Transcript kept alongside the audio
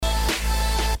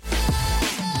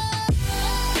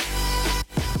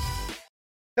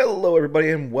Hello,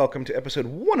 everybody, and welcome to episode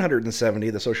 170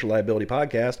 of the Social Liability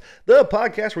Podcast, the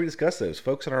podcast where we discuss those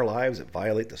folks in our lives that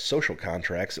violate the social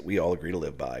contracts that we all agree to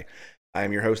live by. I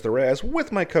am your host, The Raz,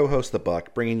 with my co-host, The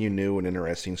Buck, bringing you new and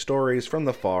interesting stories from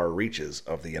the far reaches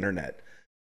of the internet.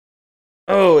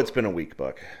 Oh, it's been a week,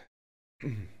 Buck.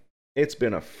 It's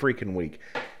been a freaking week.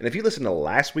 And if you listen to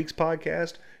last week's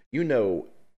podcast, you know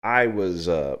I was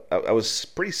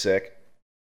pretty sick.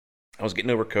 I was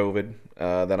getting over COVID.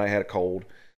 Then I had a cold.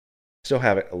 Still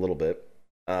have it a little bit.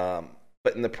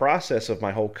 But in the process of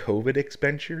my whole COVID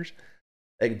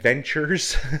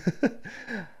adventures,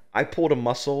 I pulled a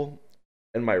muscle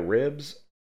in my ribs,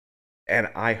 and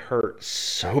I hurt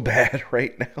so bad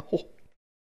right now.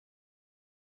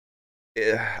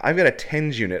 I've got a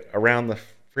TENS unit around the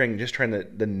ring just trying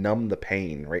to numb the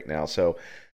pain right now. So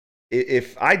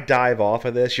if I dive off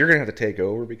of this, you're going to have to take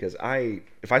over because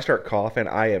if I start coughing,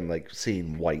 I am like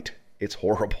seeing white. It's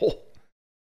horrible.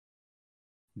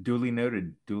 Duly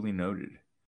noted. Duly noted.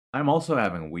 I'm also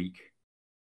having a week.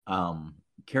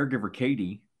 Caregiver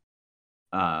Katie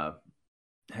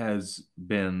has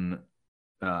been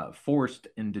forced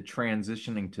into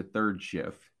transitioning to third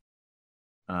shift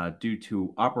due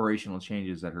to operational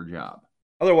changes at her job.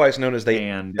 Otherwise known as they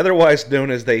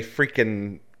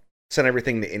freaking sent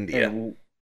everything to India.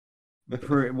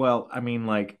 Well, I mean,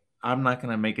 like, I'm not going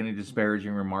to make any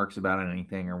disparaging remarks about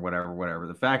anything or whatever.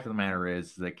 The fact of the matter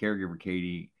is that Caregiver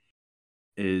Katie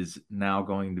is now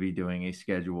going to be doing a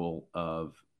schedule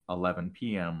of 11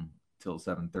 p.m. till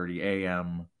 7:30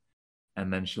 a.m.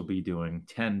 and then she'll be doing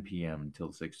 10 p.m. till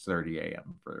 6:30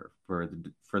 a.m. for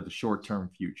the short-term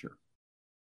future.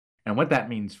 And what that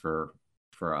means for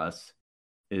us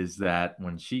is that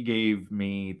when she gave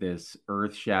me this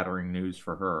earth-shattering news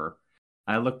for her,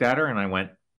 I looked at her and I went,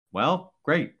 well,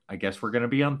 great. I guess we're going to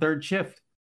be on third shift.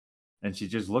 And she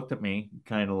just looked at me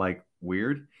kind of like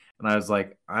weird. And I was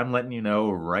like, I'm letting you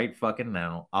know right fucking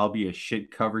now, I'll be a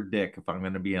shit-covered dick if I'm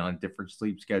going to be on a different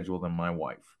sleep schedule than my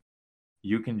wife.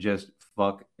 You can just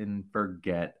fucking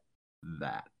forget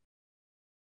that.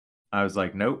 I was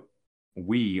like, nope,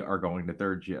 we are going to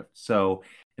third shift. So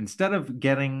instead of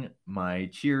getting my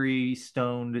cheery,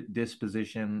 stoned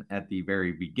disposition at the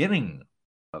very beginning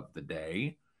of the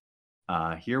day,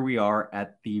 here we are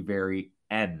at the very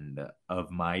end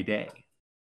of my day.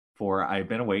 For I've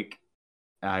been awake.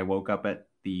 I woke up at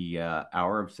the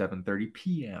hour of 7:30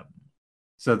 p.m.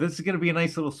 So this is going to be a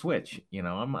nice little switch. You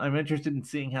know, I'm interested in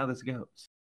seeing how this goes.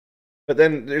 But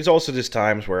then there's also just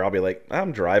times where I'll be like,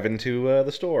 I'm driving to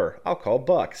the store. I'll call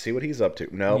Buck, see what he's up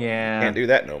to. No, can't do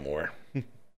that no more.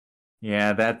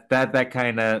 Yeah, that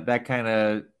kind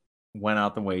of went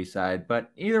out the wayside. But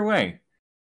either way,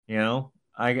 you know,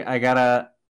 I gotta.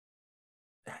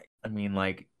 I mean,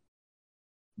 like,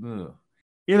 ugh.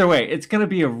 Either way, it's going to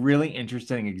be a really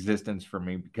interesting existence for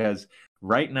me because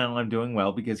right now I'm doing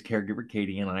well because Caregiver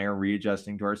Katie and I are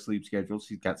readjusting to our sleep schedule.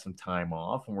 She's got some time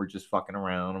off and we're just fucking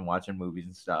around and watching movies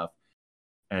and stuff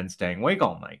and staying awake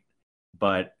all night.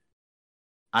 But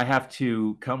I have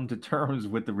to come to terms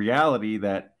with the reality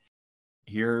that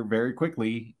here very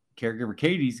quickly, Caregiver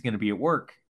Katie's going to be at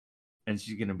work and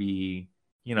she's going to be,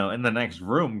 you know, in the next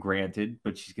room, granted,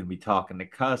 but she's going to be talking to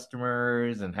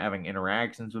customers and having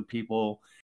interactions with people.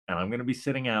 And I'm going to be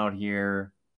sitting out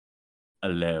here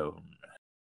alone.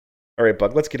 All right,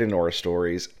 Buck, let's get into our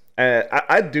stories.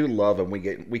 I do love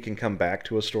when we can come back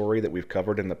to a story that we've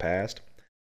covered in the past.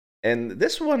 And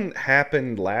this one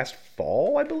happened last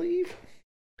fall, I believe.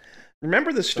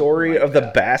 Remember the story of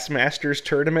the Bassmasters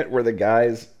tournament where the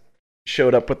guys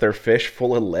showed up with their fish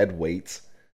full of lead weights?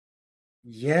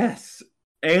 Yes.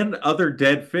 And other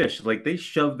dead fish. Like, they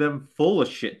shoved them full of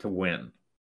shit to win.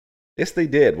 Yes, they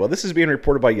did. Well, this is being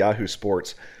reported by Yahoo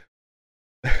Sports.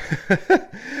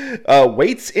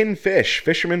 Weights in fish.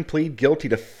 Fishermen plead guilty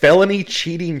to felony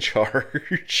cheating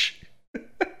charge.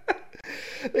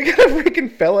 They got a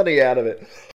freaking felony out of it.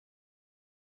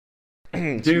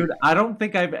 Dude, I don't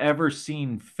think I've ever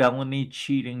seen felony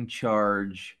cheating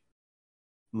charge,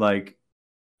 like,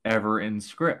 ever in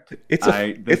script. It's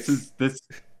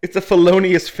a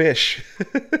felonious fish.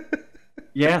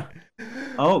 Yeah.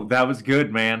 Oh, that was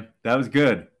good, man. That was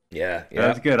good. Yeah. That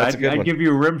was good. I'd give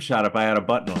you a rim shot if I had a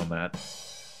button on that.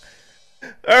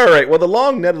 All right. Well, the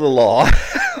long net of the law.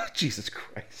 Jesus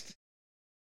Christ.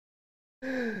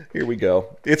 Here we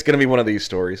go. It's going to be one of these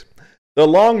stories. The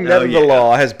long net of the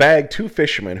law has bagged two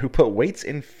fishermen who put weights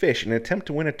in fish in an attempt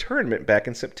to win a tournament back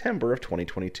in September of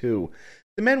 2022.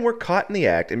 The men were caught in the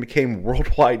act and became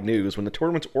worldwide news when the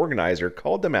tournament's organizer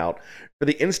called them out for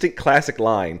the instant classic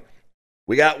line,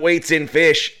 "We got weights in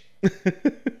fish."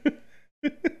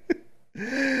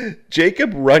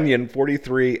 Jacob Runyon,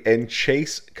 43, and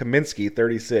Chase Kaminsky,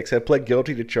 36, have pled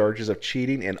guilty to charges of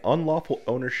cheating and unlawful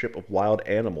ownership of wild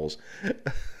animals,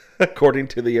 according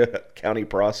to the county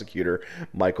prosecutor,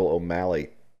 Michael O'Malley.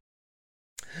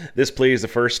 This plea is the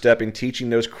first step in teaching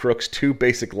those crooks two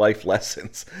basic life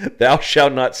lessons. Thou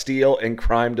shalt not steal, and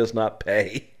crime does not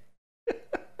pay.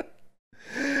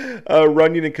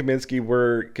 Runyon and Kaminsky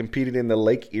were competing in the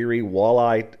Lake Erie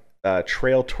Walleye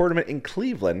Trail Tournament in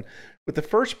Cleveland with the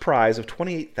first prize of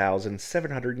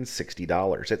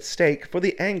 $28,760 at stake for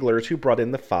the anglers who brought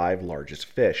in the 5 largest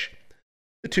fish.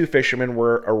 The two fishermen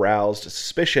were aroused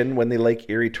suspicion when the Lake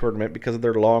Erie tournament because of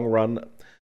their long run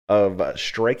of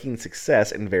striking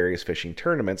success in various fishing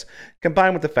tournaments,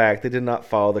 combined with the fact they did not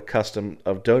follow the custom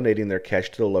of donating their catch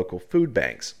to the local food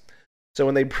banks. So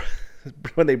when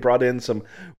they brought in some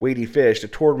weighty fish, the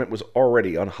tournament was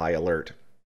already on high alert.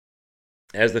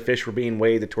 As the fish were being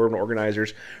weighed, the tournament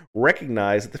organizers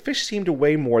recognized that the fish seemed to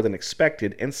weigh more than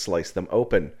expected and sliced them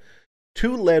open.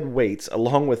 2 lead weights,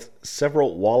 along with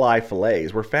several walleye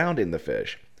fillets, were found in the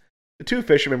fish. The 2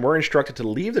 fishermen were instructed to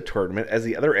leave the tournament as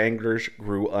the other anglers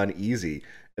grew uneasy.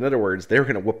 In other words, they were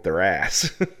going to whoop their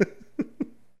ass.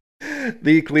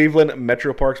 The Cleveland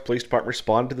Metro Parks Police Department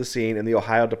responded to the scene, and the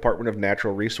Ohio Department of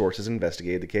Natural Resources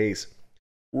investigated the case.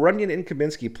 Runyon and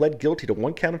Kaminsky pled guilty to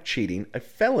 1 count of cheating, a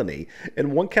felony,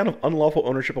 and 1 count of unlawful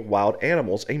ownership of wild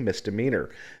animals, a misdemeanor.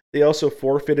 They also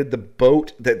forfeited the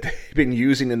boat that they've been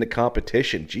using in the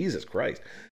competition. Jesus Christ.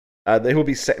 They will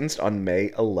be sentenced on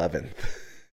May 11th.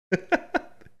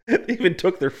 They even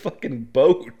took their fucking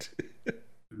boat.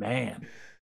 Man,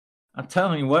 I'm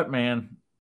telling you what, man.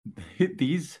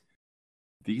 These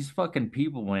fucking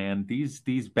people, man.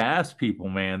 These bass people,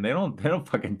 man. They don't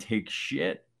fucking take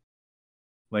shit.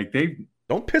 Like they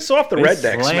don't piss off the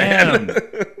rednecks,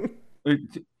 man.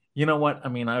 You know what? I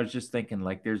mean, I was just thinking,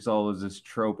 like, there's always this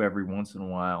trope every once in a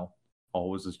while.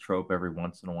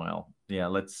 Yeah,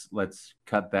 let's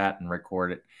cut that and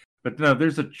record it. But no,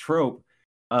 there's a trope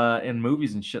in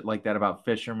movies and shit like that about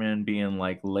fishermen being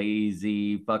like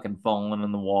lazy, fucking falling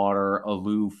in the water,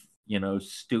 aloof,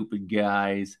 stupid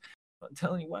guys. I'm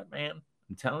telling you what, man.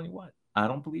 I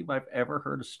don't believe I've ever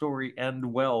heard a story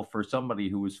end well for somebody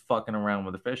who was fucking around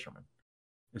with a fisherman.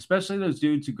 Especially those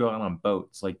dudes who go out on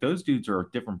boats. Like, those dudes are a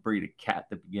different breed of cat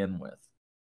to begin with.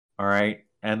 All right?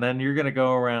 And then you're going to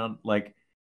go around, like,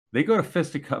 they go to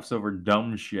fisticuffs over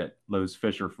dumb shit, those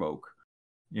fisher folk.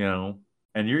 And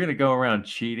you're going to go around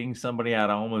cheating somebody out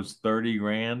of almost 30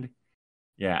 grand?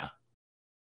 Yeah.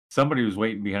 Somebody was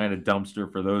waiting behind a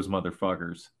dumpster for those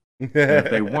motherfuckers. And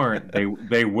if they weren't,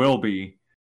 they will be.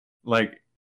 Like,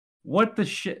 what the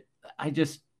shit? It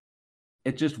just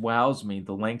wows me,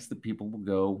 the lengths that people will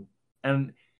go.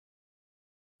 And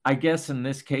I guess in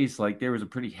this case, like, there was a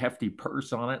pretty hefty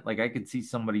purse on it. Like, I could see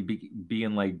somebody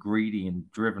being, like, greedy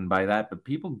and driven by that. But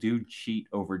people do cheat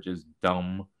over just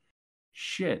dumb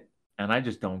shit. And I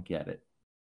just don't get it.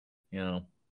 I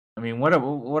mean,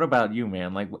 what about you,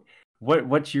 man? Like,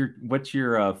 what's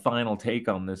your final take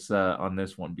on this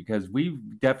one? Because we've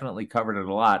definitely covered it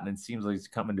a lot, and it seems like it's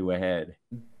coming to a head.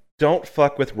 Don't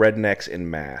fuck with rednecks in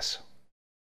mass.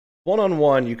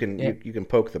 One-on-one, you can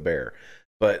poke the bear,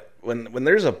 but when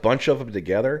there's a bunch of them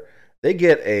together, they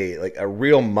get a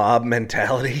real mob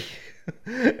mentality,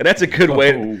 and that's a good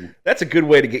way. That's a good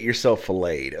way to get yourself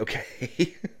filleted.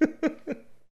 Okay.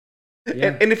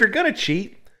 Yeah. And if you're gonna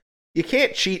cheat, you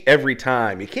can't cheat every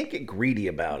time. You can't get greedy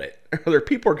about it, or other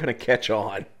people are gonna catch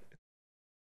on.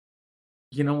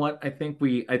 You know what? I think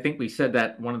we said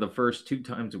that one of the first 2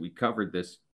 times that we covered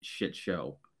this shit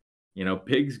show.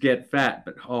 Pigs get fat,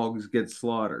 but hogs get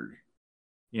slaughtered.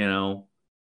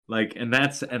 Like, and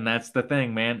that's the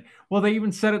thing, man. Well, they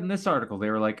even said it in this article.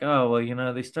 They were like, oh,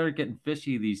 well, they started getting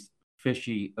fishy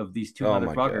of these 2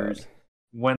 motherfuckers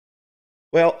when.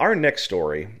 Well, our next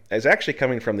story is actually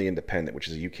coming from The Independent, which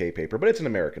is a UK paper, but it's an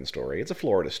American story. It's a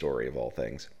Florida story, of all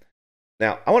things.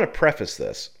 Now, I want to preface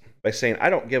this by saying I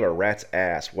don't give a rat's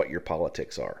ass what your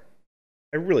politics are.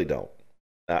 I really don't.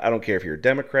 I don't care if you're a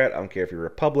Democrat. I don't care if you're a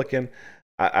Republican.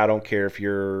 I don't care if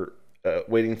you're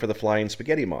waiting for the flying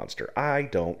spaghetti monster. I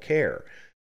don't care.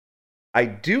 I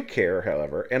do care,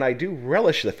 however, and I do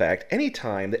relish the fact any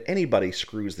time that anybody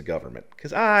screws the government,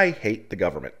 because I hate the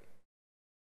government.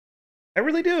 I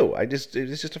really do. It's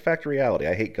just a fact of reality.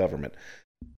 I hate government.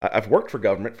 I've worked for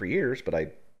government for years, but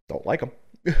I don't like them.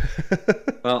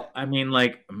 Well, I mean,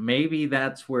 like, maybe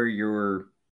that's where your,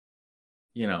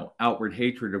 outward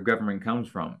hatred of government comes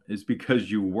from, is because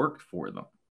you worked for them.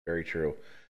 Very true.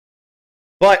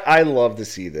 But I love to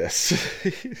see this.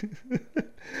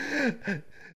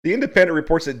 The Independent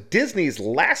reports that Disney's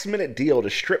last-minute deal to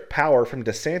strip power from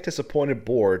DeSantis-appointed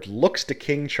board looks to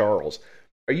King Charles.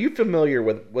 Are you familiar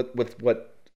with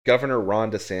what Governor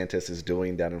Ron DeSantis is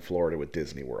doing down in Florida with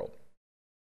Disney World?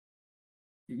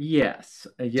 Yes,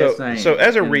 yes, I am. So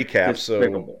as a And recap,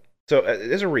 despicable.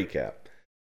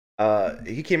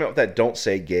 he came out with that "Don't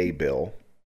Say Gay" bill.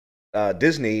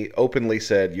 Disney openly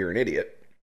said, "You're an idiot,"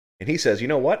 and he says, "You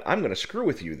know what? I'm going to screw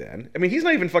with you then." I mean, he's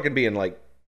not even fucking being like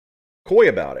coy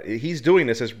about it. He's doing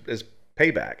this as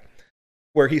payback,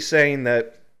 where he's saying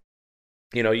that,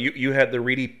 you know, you had the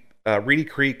Reedy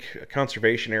Creek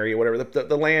Conservation Area, whatever,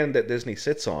 the land that Disney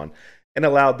sits on, and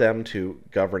allowed them to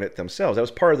govern it themselves. That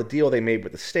was part of the deal they made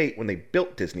with the state when they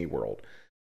built Disney World,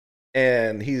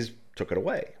 and he's took it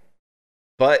away.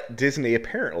 But Disney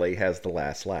apparently has the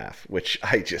last laugh, which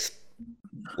I just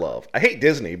love. I hate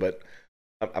Disney, but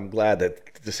I'm glad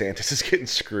that DeSantis is getting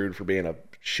screwed for being a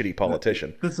shitty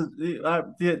politician. This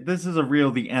is a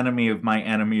real "the enemy of my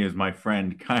enemy is my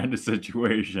friend" kind of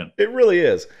situation. It really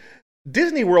is.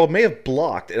 Disney World may have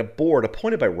blocked a board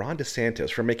appointed by Ron DeSantis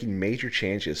from making major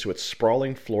changes to its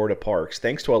sprawling Florida parks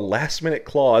thanks to a last-minute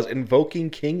clause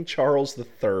invoking King Charles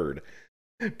III.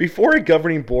 Before a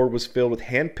governing board was filled with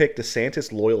hand-picked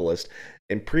DeSantis loyalists,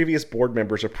 and previous board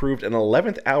members approved an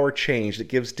 11th hour change that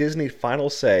gives Disney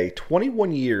final say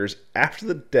 21 years after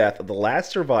the death of the last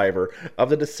survivor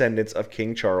of the descendants of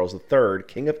King Charles III,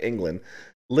 King of England,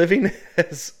 living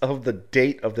as of the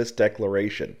date of this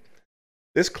declaration.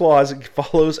 This clause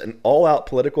follows an all-out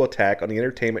political attack on the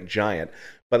entertainment giant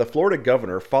by the Florida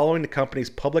governor following the company's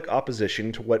public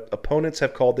opposition to what opponents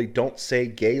have called the "Don't Say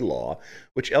Gay" law,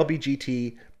 which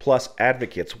LGBT plus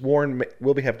advocates warn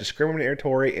will have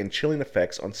discriminatory and chilling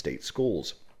effects on state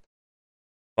schools.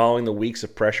 Following the weeks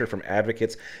of pressure from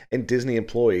advocates and Disney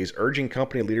employees urging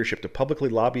company leadership to publicly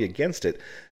lobby against it,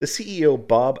 the CEO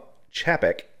Bob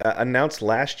Chapek announced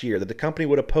last year that the company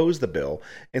would oppose the bill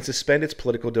and suspend its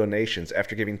political donations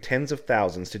after giving tens of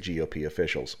thousands to GOP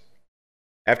officials.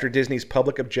 After Disney's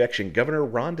public objection, Governor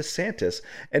Ron DeSantis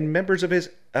and members of his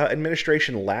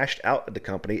administration lashed out at the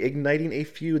company, igniting a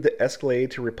feud that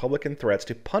escalated to Republican threats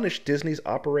to punish Disney's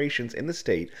operations in the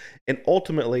state and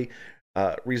ultimately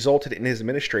resulted in his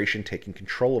administration taking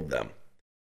control of them.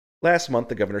 Last month,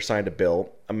 the governor signed a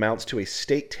bill amounts to a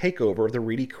state takeover of the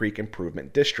Reedy Creek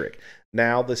Improvement District,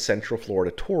 now the Central Florida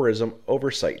Tourism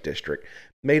Oversight District,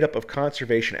 made up of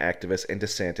conservation activists and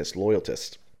DeSantis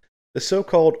loyalists. The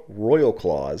so-called Royal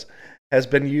Clause has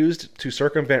been used to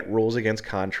circumvent rules against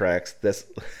contracts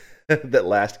that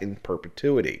last in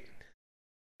perpetuity.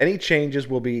 Any changes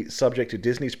will be subject to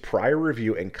Disney's prior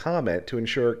review and comment to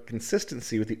ensure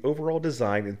consistency with the overall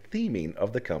design and theming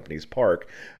of the company's park,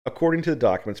 according to the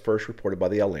documents first reported by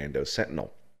the Orlando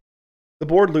Sentinel. The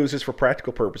board loses, for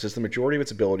practical purposes, the majority of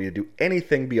its ability to do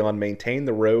anything beyond maintain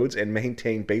the roads and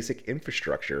maintain basic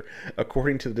infrastructure,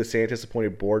 according to the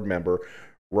DeSantis-appointed board member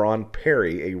Ron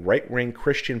Perry, a right-wing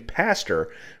Christian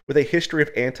pastor with a history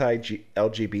of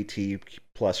anti-LGBT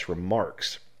plus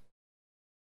remarks.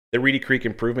 The Reedy Creek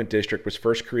Improvement District was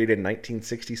first created in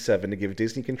 1967 to give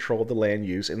Disney control of the land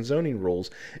use and zoning rules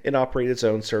and operate its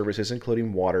own services,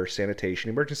 including water, sanitation,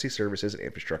 emergency services, and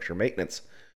infrastructure maintenance.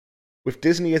 With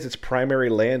Disney as its primary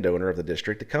landowner of the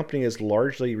district, the company is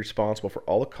largely responsible for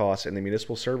all the costs and the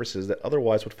municipal services that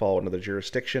otherwise would fall under the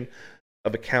jurisdiction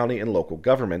of a county and local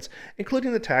governments,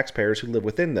 including the taxpayers who live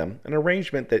within them, an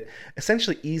arrangement that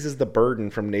essentially eases the burden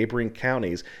from neighboring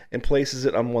counties and places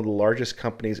it on one of the largest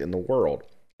companies in the world.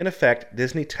 In effect,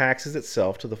 Disney taxes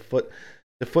itself to foot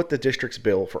the district's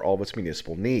bill for all of its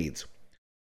municipal needs.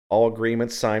 All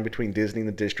agreements signed between Disney and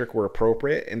the district were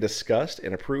appropriate and discussed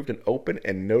and approved in open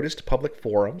and noticed public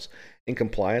forums in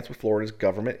compliance with Florida's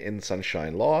government and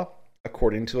sunshine law,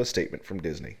 according to a statement from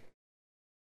Disney.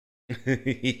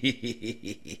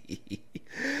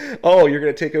 Oh, you're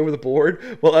going to take over the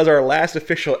board? Well, as our last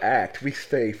official act, we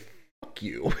say, fuck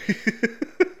you.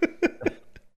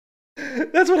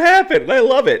 That's what happened. I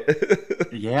love it.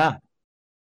 Yeah.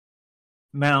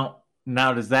 Now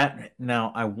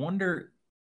I wonder,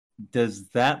 does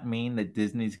that mean that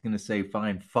Disney's going to say,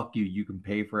 fine, fuck you, you can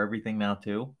pay for everything now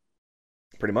too?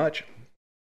 Pretty much.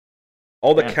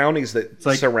 All the counties that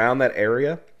surround that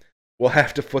area will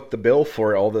have to foot the bill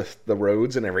for all the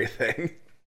roads and everything.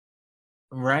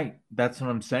 Right. That's what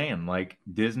I'm saying. Like,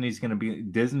 Disney's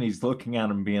looking at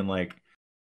them being like,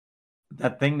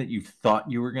 that thing that you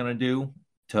thought you were going to do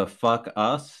to fuck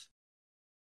us?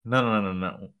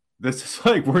 No. This is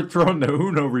like, we're throwing the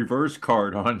Uno reverse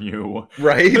card on you.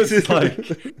 Right? It's like,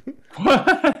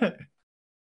 what?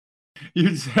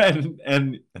 You said,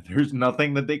 and there's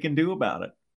nothing that they can do about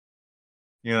it.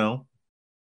 You know?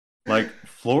 Like,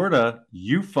 Florida,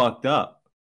 you fucked up.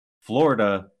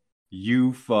 Florida,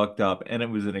 you fucked up. And it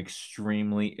was an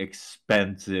extremely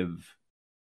expensive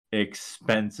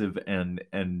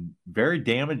and very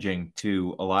damaging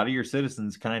to a lot of your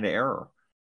citizens kind of error.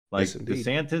 Like, Yes, indeed.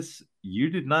 DeSantis, you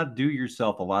did not do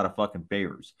yourself a lot of fucking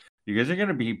favors, because there are going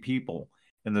to be people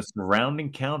in the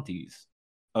surrounding counties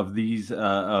of these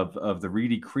of the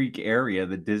Reedy Creek area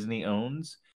that Disney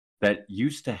owns that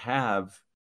used to have,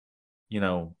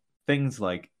 things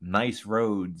like nice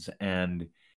roads and,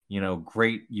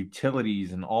 great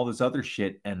utilities and all this other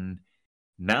shit, and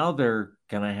now they're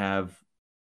going to have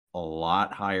a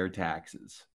lot higher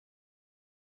taxes.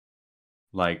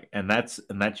 Like, and that's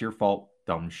your fault,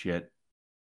 dumb shit.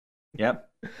 Yep.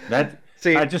 That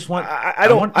See, I just want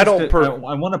I want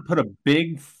to put a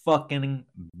big fucking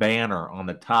banner on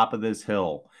the top of this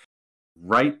hill.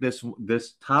 Right, this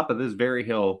top of this very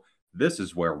hill. This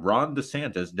is where Ron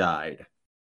DeSantis died.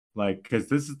 Like, because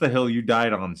this is the hill you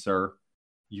died on, sir.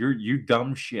 You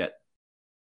dumb shit.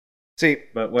 See,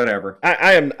 but whatever.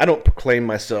 I don't proclaim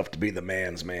myself to be the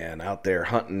man's man out there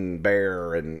hunting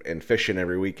bear and fishing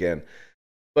every weekend.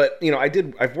 But,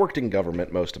 I've worked in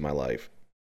government most of my life.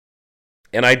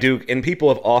 And and people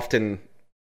have often,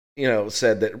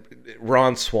 said that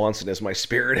Ron Swanson is my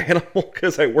spirit animal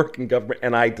because I work in government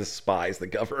and I despise the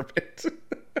government.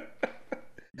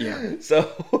 Yeah.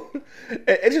 So,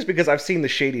 it's just because I've seen the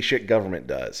shady shit government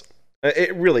does.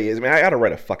 It really is. I mean, I gotta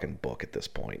write a fucking book at this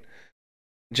point,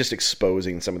 just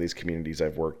exposing some of these communities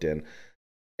I've worked in.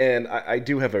 And I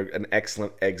do have an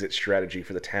excellent exit strategy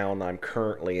for the town I'm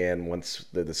currently in once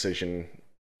the decision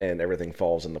and everything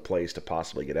falls into place to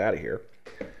possibly get out of here.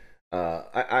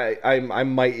 I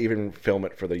might even film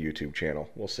it for the YouTube channel.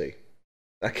 We'll see.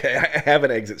 Okay, I have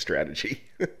an exit strategy.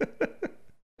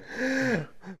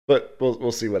 But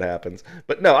we'll see what happens.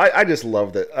 But no, I just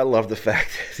love that. I love the fact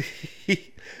that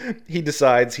he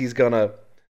decides he's gonna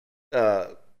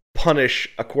punish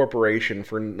a corporation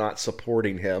for not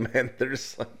supporting him, and they're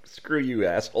just like, screw you,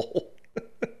 asshole.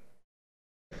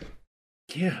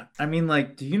 Yeah, I mean,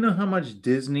 like, do you know how much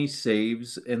Disney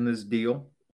saves in this deal?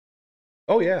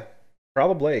 Oh yeah,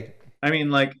 probably. I mean,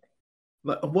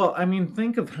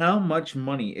 think of how much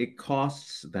money it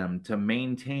costs them to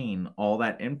maintain all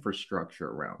that infrastructure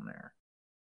around there.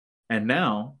 And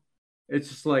now it's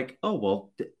just like, oh,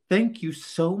 well, thank you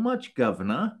so much,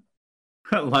 Governor.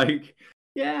 Like,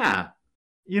 yeah,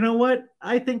 you know what?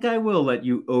 I think I will let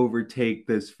you overtake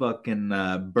this fucking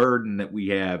burden that we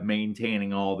have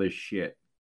maintaining all this shit.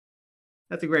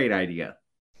 That's a great idea.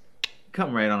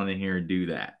 Come right on in here and do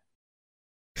that.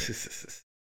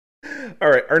 All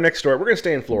right, our next story. We're going to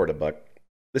stay in Florida, Buck.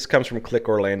 This comes from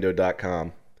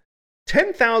clickorlando.com.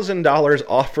 $10,000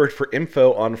 offered for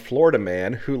info on Florida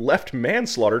man who left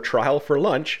manslaughter trial for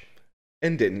lunch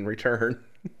and didn't return.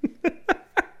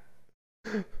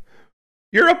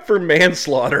 You're up for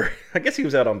manslaughter. I guess he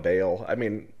was out on bail. I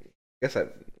mean, let's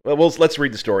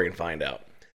read the story and find out.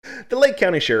 The Lake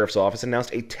County Sheriff's Office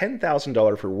announced a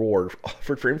 $10,000 reward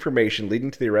offered for information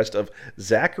leading to the arrest of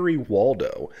Zachary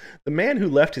Waldo, the man who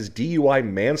left his DUI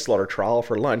manslaughter trial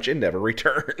for lunch and never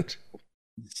returned.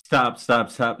 Stop.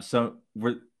 So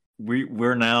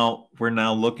we're now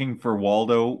looking for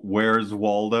Waldo. Where's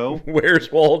Waldo?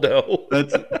 Where's Waldo?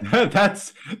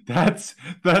 That's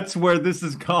where this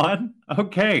has gone.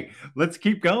 Okay, let's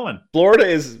keep going. Florida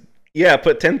is... Yeah,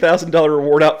 put $10,000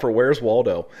 reward out for Where's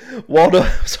Waldo. Waldo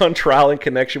was on trial in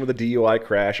connection with a DUI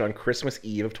crash on Christmas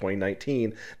Eve of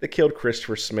 2019 that killed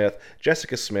Christopher Smith,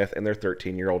 Jessica Smith, and their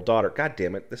 13-year-old daughter. God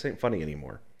damn it, this ain't funny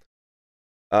anymore.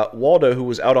 Waldo, who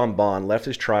was out on bond, left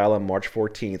his trial on March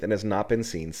 14th and has not been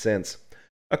seen since.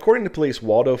 According to police,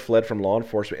 Waldo fled from law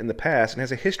enforcement in the past and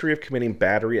has a history of committing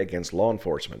battery against law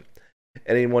enforcement.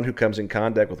 Anyone who comes in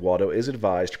contact with Waldo is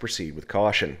advised to proceed with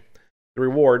caution. The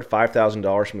reward,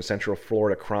 $5,000 from the Central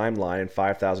Florida Crime Line and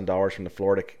 $5,000 from the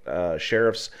Florida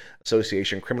Sheriff's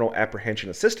Association Criminal Apprehension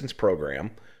Assistance Program,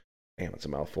 damn, it's a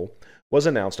mouthful, was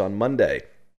announced on Monday.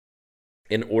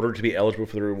 In order to be eligible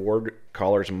for the reward,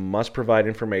 callers must provide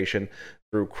information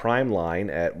through Crime Line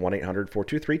at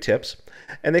 1-800-423-TIPS,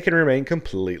 and they can remain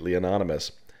completely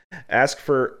anonymous.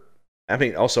 Also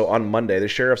on Monday, the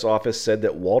Sheriff's Office said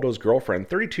that Waldo's girlfriend,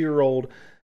 32-year-old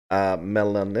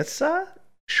Melanissa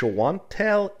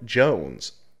Shawantel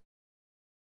Jones,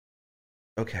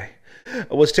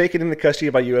 was taken into custody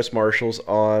by U.S. Marshals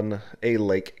on a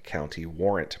Lake County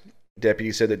warrant.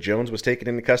 Deputies said that Jones was taken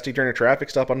into custody during a traffic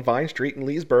stop on Vine Street in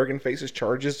Leesburg and faces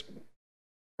charges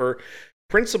for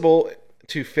principal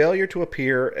to failure to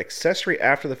appear, accessory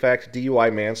after the fact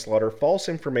DUI manslaughter, false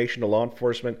information to law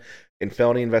enforcement, in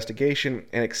felony investigation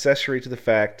and accessory to the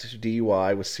fact to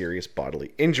DUI with serious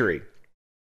bodily injury.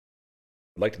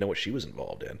 I'd like to know what she was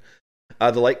involved in.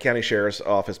 The Lake County Sheriff's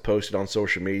Office posted on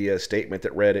social media a statement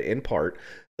that read, in part,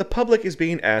 "The public is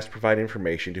being asked to provide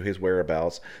information to his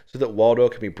whereabouts so that Waldo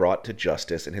can be brought to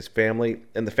justice and his family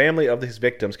and the family of his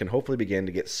victims can hopefully begin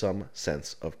to get some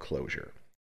sense of closure."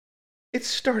 It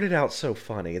started out so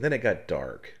funny, and then it got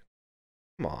dark.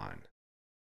 Come on.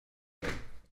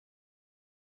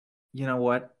 You know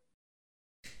what?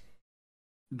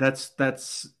 That's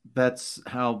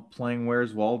how playing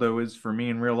Where's Waldo is for me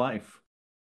in real life.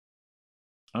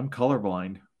 I'm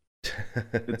colorblind.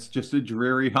 It's just a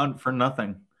dreary hunt for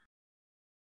nothing.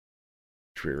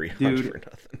 Dreary hunt for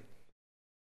nothing.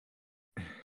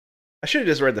 I should have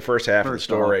just read the first half of the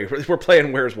story. We're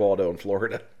playing Where's Waldo in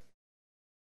Florida.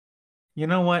 You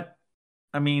know what?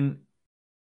 I mean,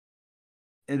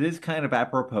 it is kind of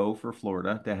apropos for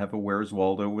Florida to have a Where's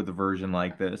Waldo with a version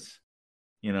like this.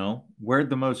 You know, where's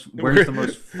the most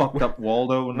fucked up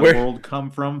Waldo in the world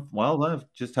come from? Well, that's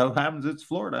just how it happens. It's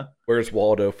Florida. Where's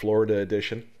Waldo, Florida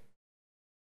edition?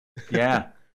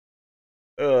 Yeah.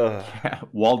 Yeah.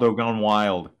 Waldo gone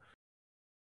wild.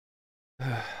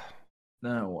 Oh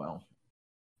well.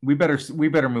 We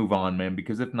better move on, man,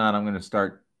 because if not, I'm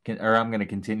going to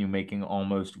continue making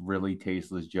almost really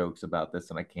tasteless jokes about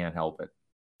this, and I can't help it.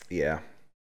 Yeah.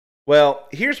 Well,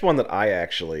 here's one that I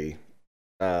actually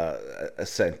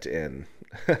sent in.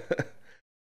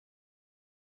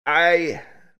 I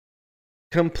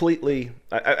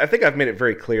think I've made it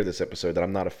very clear this episode that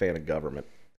I'm not a fan of government.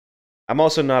 I'm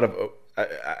also not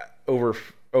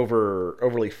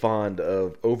overly fond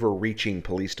of overreaching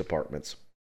police departments.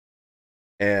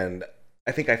 And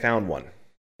I think I found one.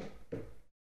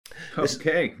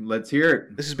 Okay, let's hear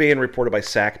it. This is being reported by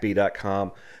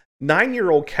SACB.com.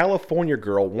 9-year-old California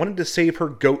girl wanted to save her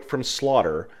goat from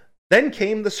slaughter. Then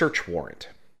came the search warrant.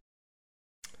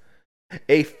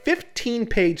 A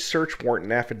 15-page search warrant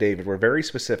and affidavit were very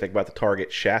specific about the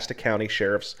target Shasta County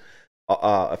Sheriff's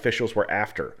officials were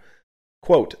after.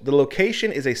 Quote, "The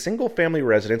location is a single-family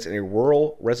residence in a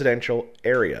rural residential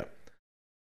area."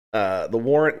 The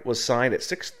warrant was signed at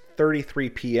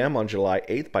 6:33 p.m. on July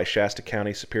 8th by Shasta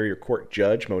County Superior Court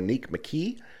Judge Monique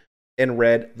McKee and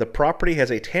read, "The property has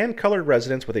a tan-colored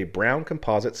residence with a brown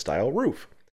composite-style roof."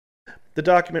 The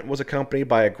document was accompanied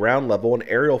by a ground level and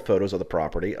aerial photos of the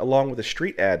property, along with a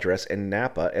street address in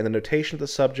Napa and the notation that the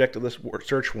subject of this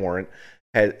search warrant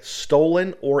had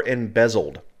stolen or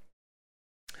embezzled.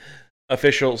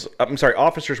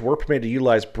 Officers were permitted to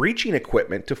utilize breaching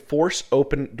equipment to force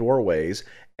open doorways,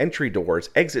 entry doors,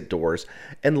 exit doors,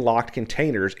 and locked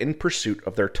containers in pursuit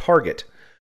of their target.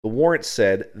 The warrant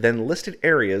said, then listed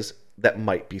areas that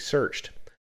might be searched.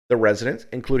 The residence,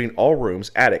 including all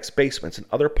rooms, attics, basements, and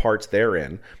other parts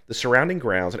therein, the surrounding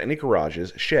grounds and any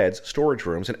garages, sheds, storage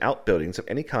rooms, and outbuildings of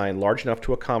any kind large enough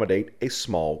to accommodate a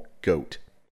small goat.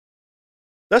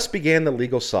 Thus began the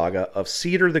legal saga of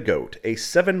Cedar the Goat, a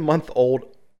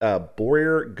 7-month-old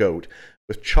Boer goat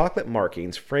with chocolate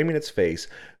markings framing its face,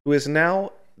 who is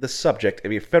now the subject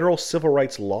of a federal civil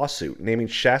rights lawsuit naming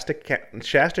Shasta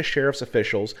Sheriff's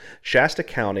officials, Shasta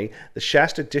County, the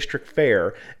Shasta District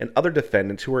Fair, and other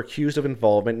defendants who are accused of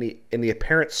involvement in the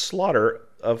apparent slaughter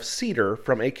of Cedar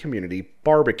from a community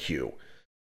barbecue.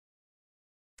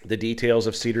 The details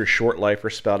of Cedar's short life are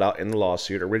spelled out in the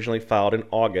lawsuit, originally filed in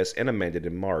August and amended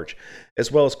in March,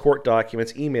 as well as court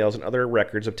documents, emails, and other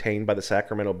records obtained by the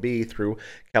Sacramento Bee through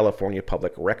California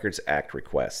Public Records Act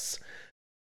requests.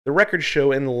 The records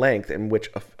show in length in which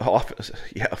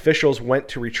officials went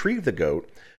to retrieve the goat,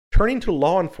 turning to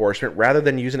law enforcement rather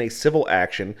than using a civil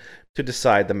action to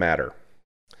decide the matter.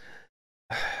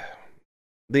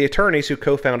 The attorneys who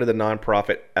co-founded the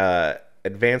nonprofit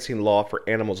Advancing Law for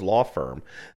Animals law firm,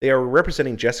 they are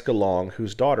representing Jessica Long,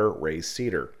 whose daughter raised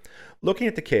Cedar. Looking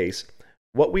at the case,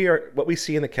 what we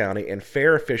see in the county, and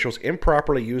fair officials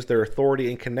improperly use their authority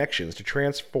and connections to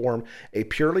transform a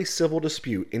purely civil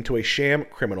dispute into a sham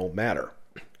criminal matter.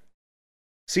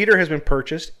 Cedar has been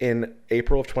purchased in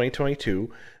April of 2022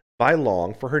 by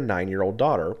Long for her 9-year-old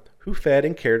daughter, who fed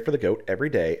and cared for the goat every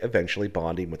day, eventually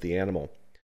bonding with the animal.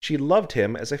 She loved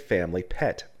him as a family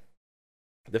pet.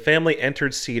 The family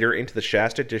entered Cedar into the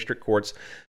Shasta District Court's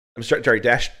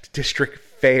District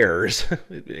Fairs,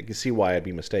 you can see why I'd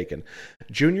be mistaken,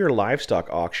 junior livestock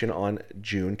auction on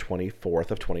June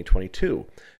 24th of 2022.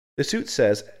 The suit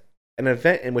says an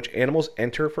event in which animals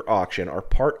enter for auction are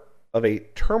part of a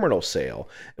terminal sale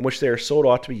in which they are sold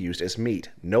ought to be used as meat.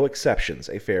 No exceptions,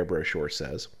 a fair brochure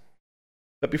says.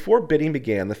 But before bidding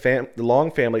began, the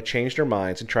Long family changed their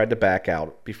minds and tried to back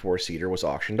out before Cedar was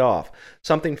auctioned off,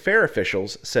 something fair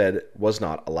officials said was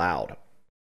not allowed.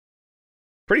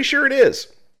 Pretty sure it is.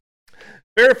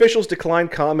 Fair officials declined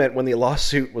comment when the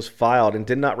lawsuit was filed and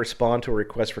did not respond to a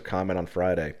request for comment on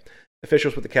Friday.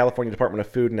 Officials with the California Department of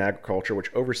Food and Agriculture,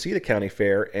 which oversee the county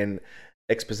fair and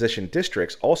exposition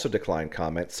districts, also declined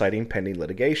comment, citing pending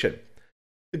litigation.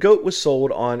 The goat was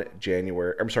sold on June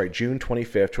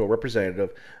 25th to a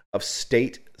representative of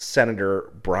State Senator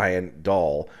Brian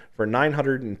Dahl for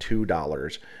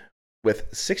 $902,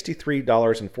 with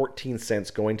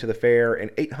 $63.14 going to the fair and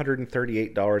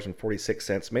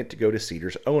 $838.46 meant to go to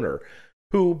Cedar's owner,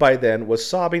 who by then was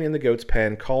sobbing in the goat's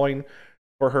pen, calling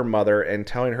for her mother and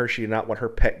telling her she did not want her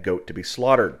pet goat to be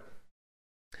slaughtered.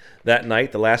 That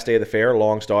night, the last day of the fair,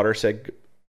 Long's daughter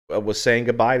was saying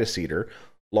goodbye to Cedar.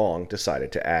 Long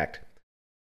decided to act.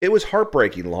 It was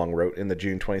heartbreaking, Long wrote in the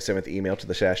June 27th email to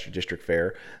the Shasta District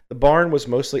Fair. The barn was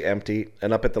mostly empty,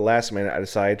 and up at the last minute I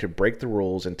decided to break the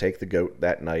rules and take the goat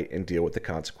that night and deal with the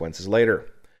consequences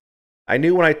later. I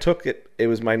knew when I took it, it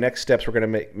was my next steps were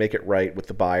going to make it right with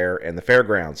the buyer and the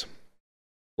fairgrounds.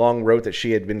 Long wrote that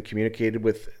she had been communicated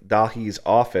with Dahi's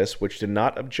office, which did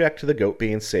not object to the goat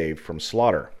being saved from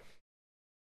slaughter.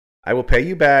 I will pay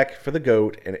you back for the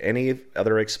goat and any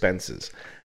other expenses.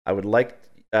 I would like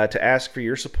to ask for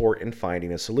your support in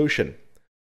finding a solution.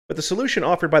 But the solution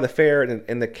offered by the fair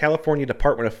and the California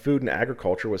Department of Food and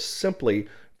Agriculture was simply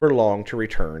for Long to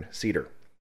return Cedar.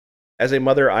 As a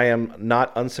mother, I am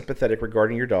not unsympathetic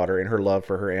regarding your daughter and her love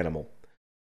for her animal.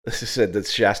 This is said the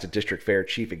Shasta District Fair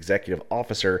Chief Executive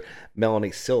Officer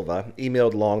Melanie Silva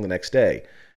emailed Long the next day.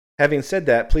 Having said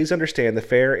that, please understand the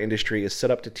fair industry is set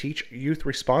up to teach youth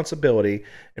responsibility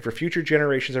and for future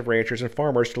generations of ranchers and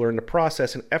farmers to learn the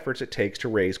process and efforts it takes to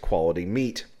raise quality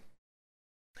meat.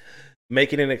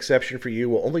 Making an exception for you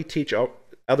will only teach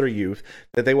other youth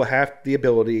that they will have the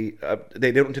ability,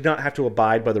 they do not have to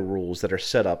abide by the rules that are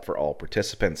set up for all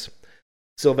participants.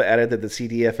 Silva added that the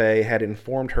CDFA had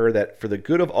informed her that for the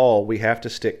good of all, we have to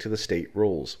stick to the state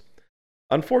rules.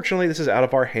 Unfortunately, this is out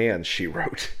of our hands, she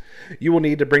wrote. You will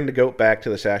need to bring the goat back to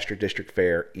the Shasta District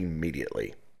Fair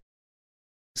immediately.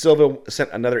 Silva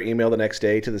sent another email the next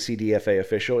day to the CDFA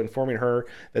official informing her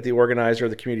that the organizer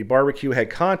of the community barbecue had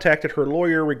contacted her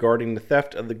lawyer regarding the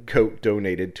theft of the goat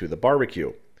donated to the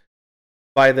barbecue.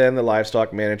 By then, the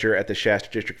livestock manager at the Shasta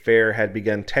District Fair had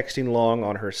begun texting Long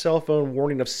on her cell phone,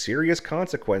 warning of serious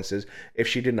consequences if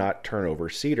she did not turn over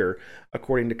Cedar,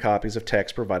 according to copies of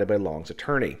texts provided by Long's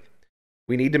attorney.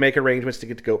 We need to make arrangements to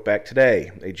get the goat back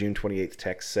today, a June 28th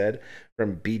text said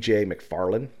from B.J.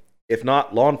 McFarland. If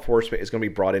not, law enforcement is going to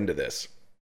be brought into this.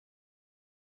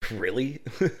 Really?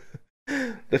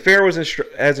 The fair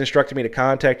has instructed me to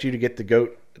contact you to get the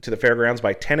goat to the fairgrounds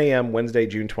by 10 a.m. Wednesday,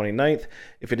 June 29th.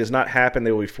 If it does not happen,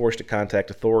 they will be forced to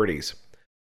contact authorities.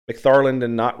 McFarland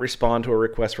did not respond to a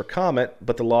request for comment,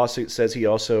 but the lawsuit says he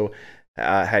also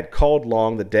had called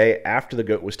Long the day after the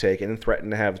goat was taken and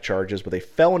threatened to have charges with a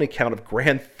felony count of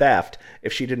grand theft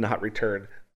if she did not return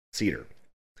Cedar.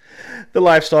 The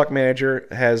livestock manager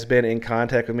has been in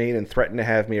contact with me and threatened to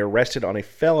have me arrested on a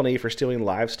felony for stealing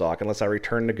livestock unless I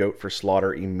return the goat for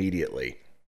slaughter immediately.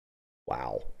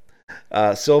 Wow.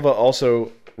 Silva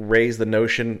also raised the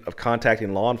notion of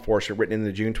contacting law enforcement written in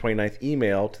the June 29th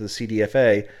email to the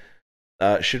CDFA.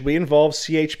 Should we involve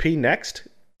CHP next?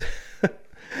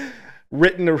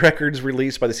 Written records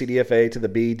released by the CDFA to the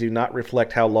B do not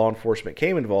reflect how law enforcement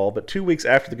came involved, but 2 weeks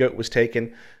after the goat was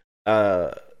taken,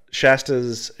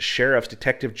 Shasta's Sheriff's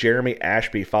Detective Jeremy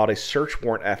Ashby filed a search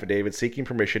warrant affidavit seeking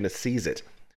permission to seize it.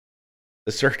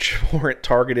 The search warrant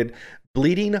targeted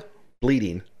Bleating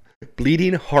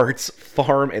Hearts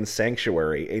Farm and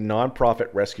Sanctuary, a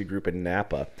nonprofit rescue group in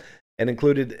Napa, and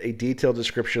included a detailed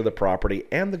description of the property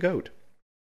and the goat.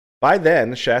 By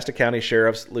then, Shasta County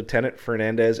Sheriffs Lieutenant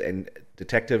Fernandez and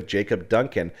Detective Jacob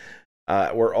Duncan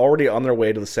were already on their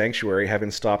way to the sanctuary,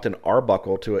 having stopped in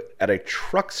Arbuckle at a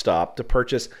truck stop to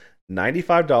purchase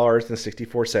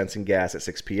 $95.64 in gas at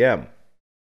 6 p.m.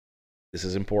 This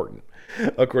is important,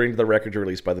 according to the records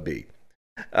released by the Bee.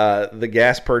 The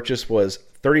gas purchase was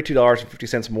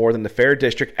 $32.50 more than the Fair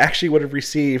District actually would have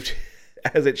received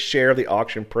as its share of the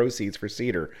auction proceeds for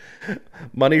Cedar.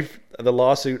 Money, the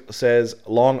lawsuit says,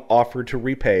 Long offered to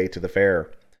repay to the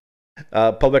fair.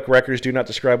 Public records do not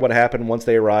describe what happened once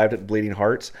they arrived at Bleeding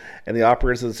Hearts, and the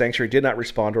operators of the sanctuary did not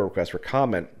respond to a request for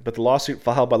comment, but the lawsuit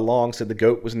filed by Long said the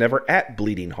goat was never at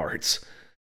Bleeding Hearts.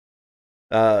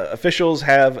 Officials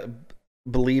have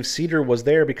believed Cedar was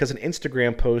there because an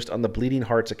Instagram post on the Bleeding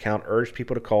Hearts account urged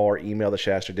people to call or email the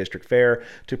Shasta District Fair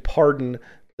to pardon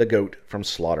the goat from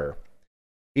slaughter.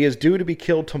 He is due to be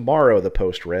killed tomorrow, the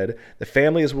post read. The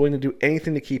family is willing to do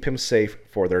anything to keep him safe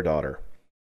for their daughter.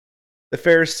 The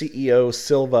fair's CEO,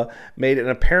 Silva, made an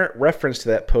apparent reference to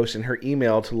that post in her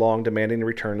email to Long demanding the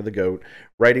return of the goat,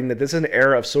 writing that this is an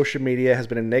era of social media, has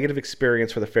been a negative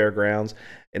experience for the fairgrounds,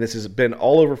 and this has been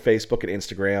all over Facebook and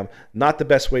Instagram, not the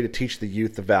best way to teach the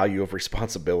youth the value of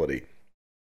responsibility.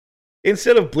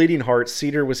 Instead of bleeding hearts,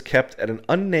 Cedar was kept at an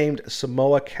unnamed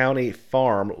Samoa County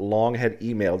farm Long had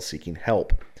emailed seeking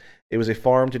help. It was a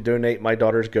farm to donate my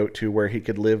daughter's goat to where he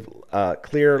could live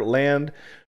clear land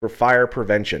for fire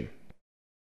prevention.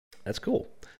 That's cool.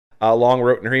 Long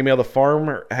wrote in her email, the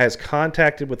farm has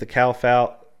contacted with the Cal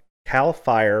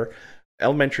Fire,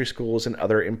 elementary schools, and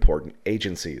other important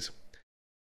agencies.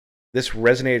 This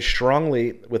resonated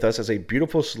strongly with us as a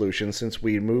beautiful solution since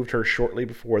we moved her shortly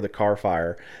before the car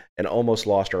fire and almost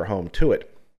lost our home to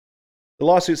it. The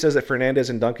lawsuit says that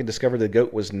Fernandez and Duncan discovered the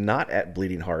goat was not at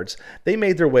Bleeding Hearts. They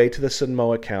made their way to the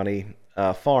Sonoma County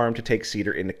farm to take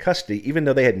Cedar into custody, even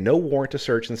though they had no warrant to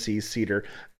search and seize Cedar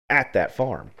at that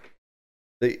farm.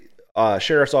 The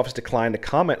sheriff's office declined to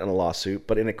comment on the lawsuit,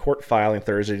 but in a court filing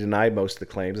Thursday denied most of the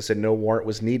claims and said no warrant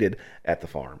was needed at the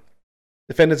farm.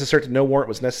 Defendants assert that no warrant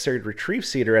was necessary to retrieve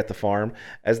Cedar at the farm,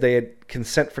 as they had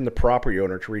consent from the property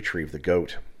owner to retrieve the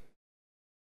goat.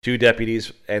 2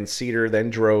 deputies and Cedar then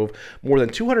drove more than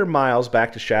 200 miles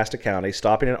back to Shasta County,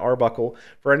 stopping in Arbuckle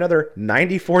for another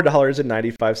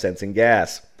 $94.95 in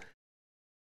gas.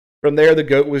 From there, the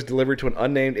goat was delivered to an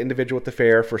unnamed individual at the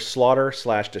fair for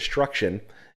slaughter/destruction,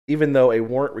 even though a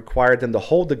warrant required them to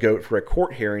hold the goat for a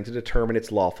court hearing to determine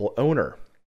its lawful owner.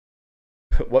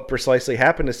 What precisely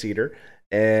happened to Cedar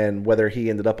and whether he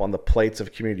ended up on the plates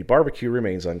of community barbecue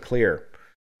remains unclear.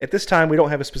 At this time, we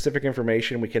don't have a specific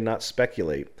information. We cannot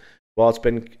speculate. While it's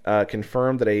been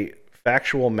confirmed that a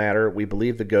factual matter, we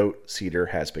believe the goat, Cedar,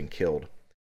 has been killed.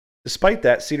 Despite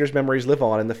that, Cedar's memories live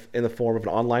on in the form of an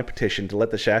online petition to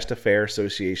let the Shasta Fair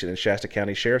Association and Shasta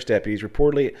County Sheriff's deputies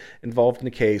reportedly involved in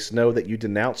the case know that you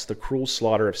denounce the cruel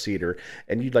slaughter of Cedar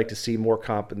and you'd like to see more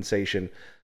compassionate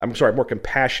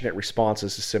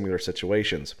responses to similar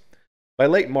situations. By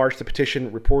late March, the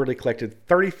petition reportedly collected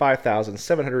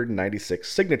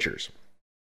 35,796 signatures.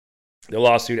 The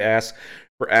lawsuit asks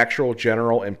for actual,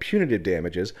 general, and punitive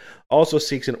damages, also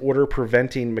seeks an order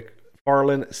preventing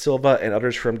McFarland, Silva, and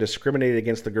others from discriminating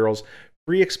against the girls'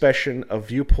 free expression of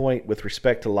viewpoint with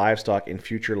respect to livestock and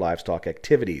future livestock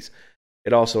activities.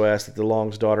 It also asks that the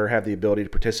Long's daughter have the ability to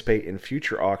participate in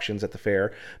future auctions at the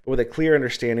fair, but with a clear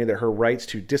understanding that her rights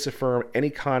to disaffirm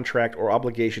any contract or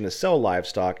obligation to sell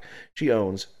livestock she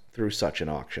owns through such an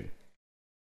auction.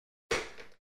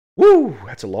 Woo!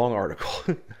 That's a long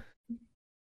article.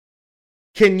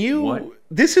 Can you... What?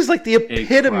 This is like the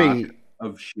epitome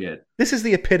of shit. This is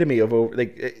the epitome of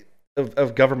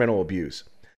governmental abuse.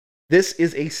 This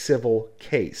is a civil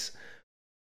case.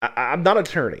 I'm not an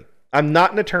attorney. I'm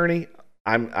not an attorney.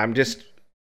 I'm just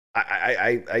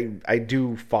I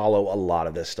do follow a lot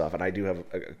of this stuff, and I do have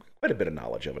quite a bit of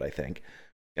knowledge of it. I think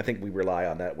we rely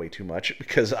on that way too much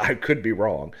because I could be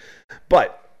wrong,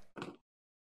 but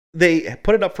they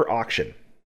put it up for auction.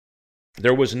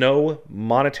 There was no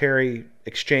monetary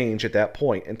exchange at that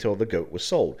point until the goat was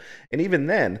sold, and even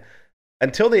then,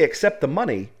 until they accept the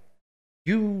money,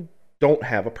 you don't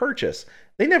have a purchase.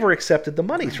 They never accepted the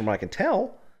money, from what I can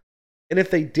tell. And if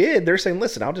they did, they're saying,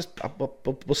 "Listen,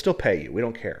 we'll still pay you. We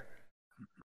don't care."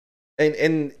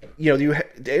 And you know,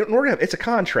 in order to have, it's a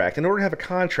contract. In order to have a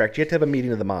contract, you have to have a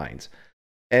meeting of the minds.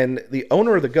 And the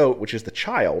owner of the goat, which is the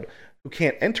child, who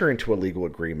can't enter into a legal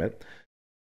agreement,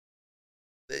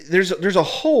 there's a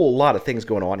whole lot of things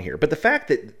going on here. But the fact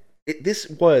that this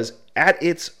was at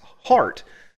its heart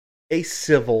a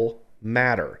civil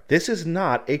matter. This is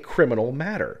not a criminal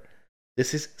matter.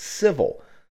 This is civil.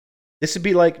 This would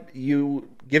be like you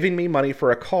giving me money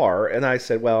for a car, and I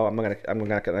said, "Well, I'm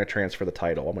not gonna transfer the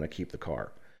title. I'm gonna keep the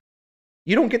car."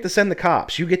 You don't get to send the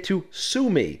cops. You get to sue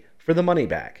me for the money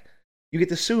back. You get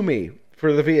to sue me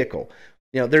for the vehicle.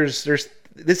 You know, this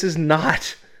is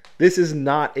not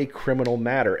a criminal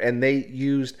matter, and they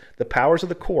used the powers of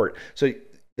the court. So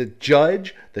the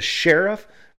judge, the sheriff,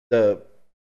 the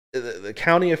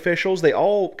county officials, they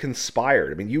all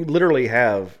conspired. I mean, you literally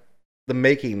have the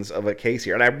makings of a case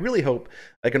here. And I really hope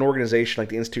like an organization like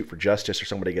the Institute for Justice or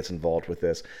somebody gets involved with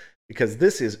this, because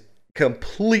this is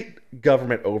complete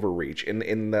government overreach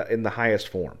in the highest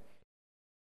form.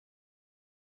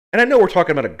 And I know we're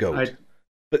talking about a goat,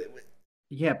 but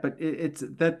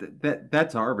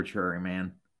that's arbitrary,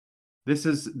 man. This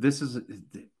is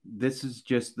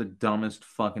just the dumbest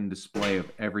fucking display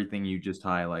of everything you just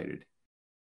highlighted.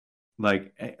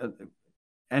 Like,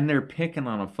 and they're picking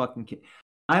on a fucking kid.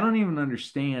 I don't even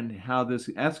understand how this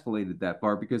escalated that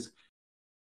far, because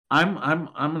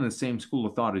I'm in the same school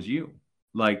of thought as you.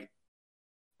 Like,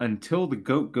 until the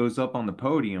goat goes up on the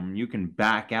podium, you can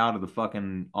back out of the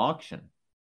fucking auction.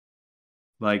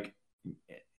 Like,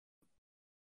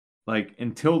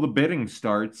 until the bidding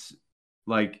starts,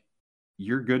 like,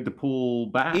 you're good to pull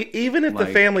back. Even if the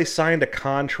Like, family signed a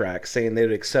contract saying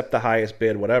they'd accept the highest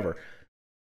bid, whatever,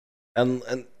 and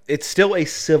it's still a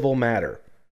civil matter.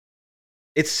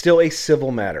 It's still a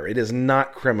civil matter. It is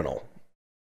not criminal.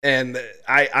 And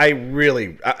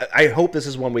I hope this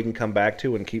is one we can come back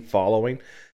to and keep following,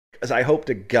 because I hope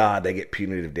to God they get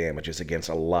punitive damages against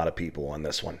a lot of people on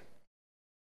this one.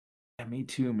 yeah, me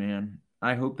too, man.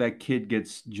 I hope that kid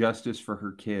gets justice for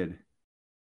her kid.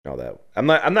 No, that I'm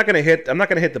not gonna hit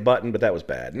the button, but that was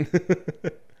bad.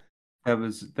 That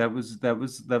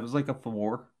was like a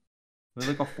 4. It was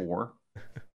like a 4.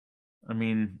 I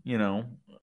mean,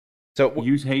 So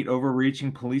use hate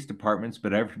overreaching police departments,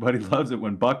 but everybody loves it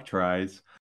when Buck tries.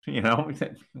 So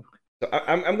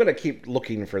I'm going to keep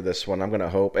looking for this one. I'm going to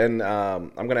hope, and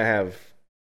I'm going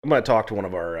to talk to one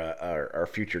of our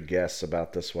future guests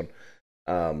about this one.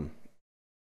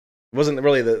 It wasn't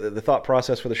really the thought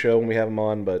process for the show when we have them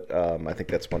on, but I think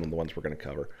that's one of the ones we're going to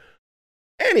cover.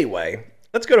 Anyway,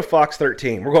 let's go to Fox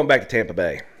 13. We're going back to Tampa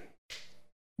Bay.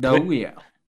 Yeah.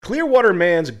 Clearwater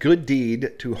man's good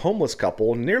deed to homeless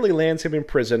couple nearly lands him in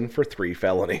prison for 3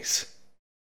 felonies.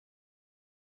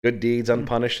 Good deeds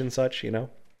unpunished and such,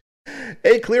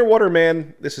 A Clearwater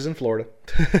man, this is in Florida,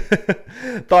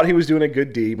 thought he was doing a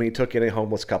good deed when he took in a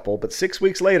homeless couple, but 6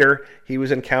 weeks later, he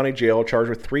was in county jail charged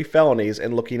with 3 felonies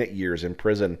and looking at years in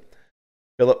prison.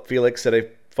 Philip Felix said a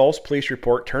false police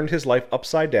report turned his life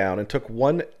upside down and took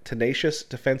one tenacious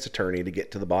defense attorney to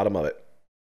get to the bottom of it.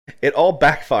 It all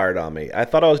backfired on me. I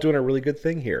thought I was doing a really good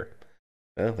thing here.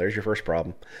 Well, there's your first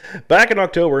problem. Back in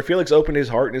October, Felix opened his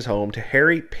heart and his home to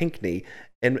Harry Pinkney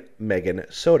and Megan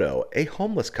Soto, a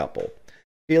homeless couple.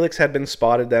 Felix had been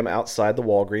spotted them outside the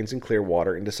Walgreens in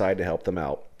Clearwater and decided to help them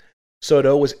out.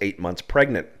 Soto was 8 months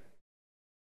pregnant.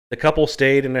 The couple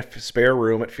stayed in a spare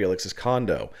room at Felix's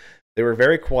condo. They were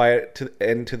very quiet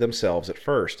and to themselves at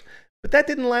first, but that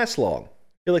didn't last long.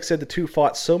 Felix said the two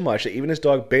fought so much that even his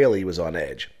dog Bailey was on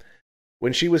edge.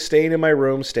 When she was staying in my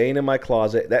room, staying in my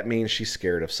closet, that means she's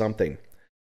scared of something.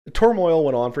 The turmoil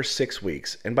went on for 6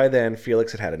 weeks, and by then,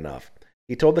 Felix had had enough.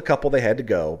 He told the couple they had to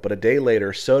go, but a day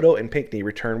later, Soto and Pinkney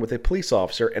returned with a police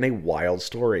officer and a wild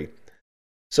story.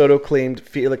 Soto claimed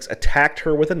Felix attacked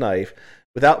her with a knife.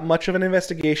 Without much of an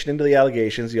investigation into the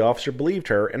allegations, the officer believed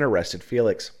her and arrested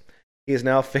Felix. He is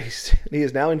now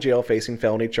in jail facing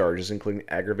felony charges, including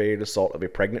aggravated assault of a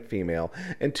pregnant female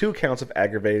and 2 counts of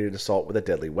aggravated assault with a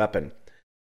deadly weapon.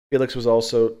 Felix was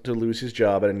also to lose his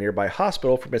job at a nearby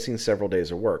hospital for missing several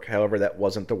days of work. However, that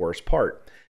wasn't the worst part.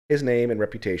 His name and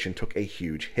reputation took a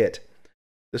huge hit.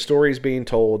 The story is being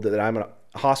told that I'm a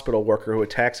hospital worker who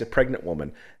attacks a pregnant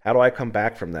woman. How do I come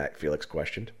back from that? Felix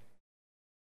questioned.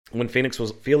 When Felix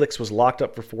was locked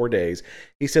up for 4 days,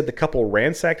 he said the couple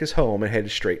ransacked his home and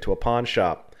headed straight to a pawn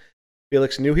shop.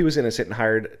 Felix knew he was innocent and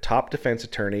hired top defense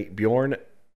attorney Bjorn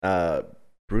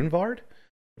Brunvard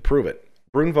to prove it.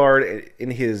 Brunvard,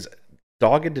 in his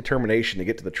dogged determination to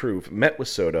get to the truth, met with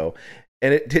Soto,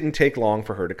 and it didn't take long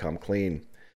for her to come clean.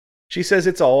 She says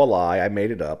it's all a lie. I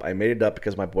made it up. I made it up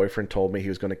because my boyfriend told me he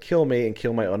was going to kill me and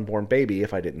kill my unborn baby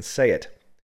if I didn't say it.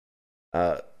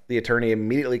 The attorney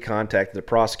immediately contacted the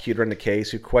prosecutor in the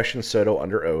case, who questioned Soto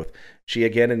under oath. She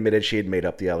again admitted she had made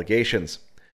up the allegations.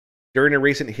 During a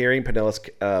recent hearing,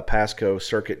 Pinellas Pasco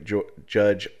Circuit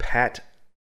Judge Pat,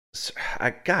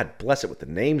 God bless it with the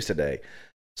names today,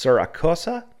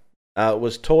 Saracosa,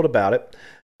 was told about it.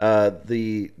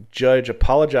 The judge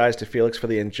apologized to Felix for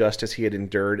the injustice he had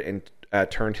endured and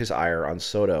turned his ire on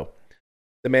Soto.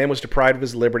 The man was deprived of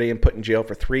his liberty and put in jail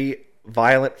for 3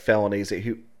 violent felonies that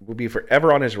he will be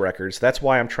forever on his records. That's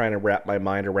why I'm trying to wrap my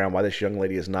mind around why this young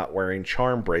lady is not wearing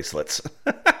charm bracelets.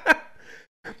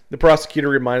 The prosecutor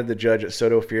reminded the judge that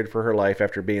Soto feared for her life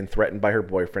after being threatened by her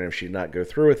boyfriend if she did not go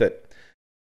through with it.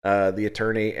 The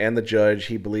attorney and the judge,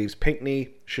 he believes Pinkney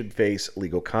should face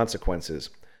legal consequences.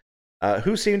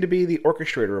 Who seemed to be the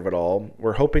orchestrator of it all,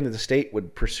 were hoping that the state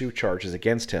would pursue charges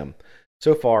against him.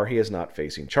 So far, he is not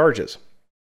facing charges.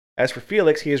 As for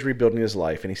Felix, he is rebuilding his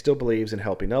life, and he still believes in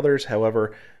helping others.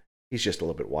 However, he's just a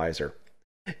little bit wiser.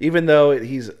 Even though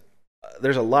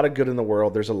there's a lot of good in the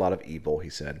world, there's a lot of evil, he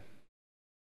said.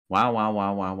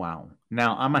 Wow.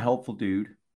 Now, I'm a helpful dude.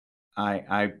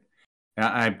 I've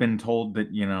been told that,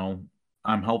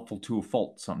 I'm helpful to a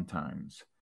fault sometimes.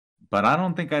 But I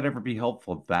don't think I'd ever be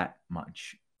helpful that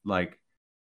much.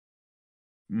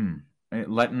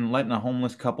 letting a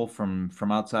homeless couple from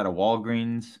outside of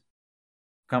Walgreens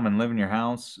come and live in your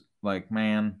house. Like,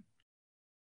 man,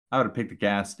 I would have picked a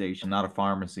gas station, not a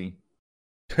pharmacy.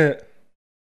 Yeah,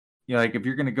 like if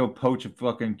you're gonna go poach a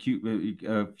fucking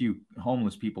a few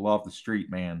homeless people off the street,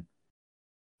 man,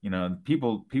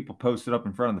 people posted up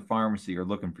in front of the pharmacy are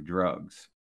looking for drugs.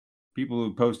 People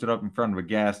who posted up in front of a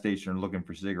gas station are looking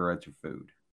for cigarettes or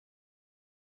food.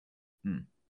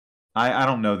 I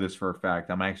don't know this for a fact.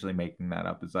 I'm actually making that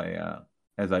up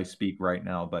as I speak right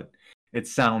now, but it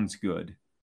sounds good.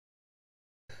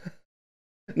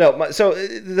 No, so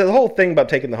the whole thing about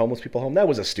taking the homeless people home, that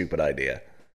was a stupid idea.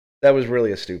 That was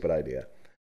really a stupid idea.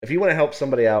 If you want to help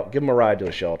somebody out, give them a ride to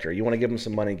a shelter. You want to give them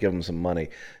some money, give them some money.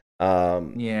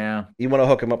 Yeah. You want to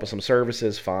hook them up with some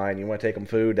services, fine. You want to take them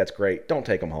food, that's great. Don't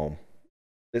take them home.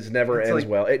 This never ends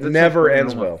well. It never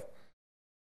ends well.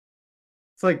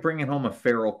 It's like bringing home a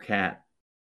feral cat.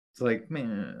 It's like,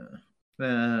 nah,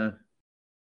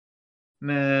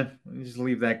 just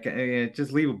leave that.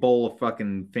 Just leave a bowl of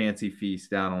fucking fancy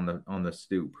feast down on the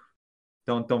stoop.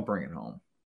 Don't bring it home.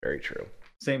 Very true.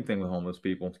 Same thing with homeless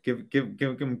people. Give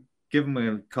them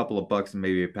a couple of bucks and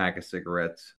maybe a pack of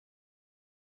cigarettes.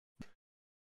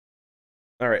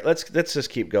 All right, let's just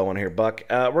keep going here, Buck.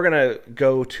 We're gonna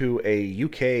go to a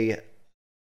UK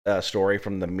story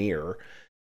from the Mirror.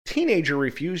 Teenager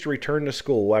refused to return to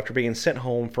school after being sent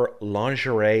home for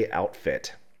lingerie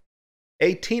outfit.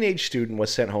 A teenage student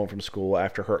was sent home from school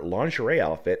after her lingerie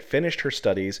outfit finished her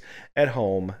studies at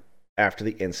home after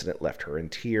the incident left her in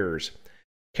tears.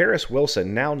 Karis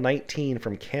Wilson, now 19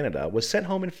 from Canada, was sent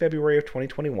home in February of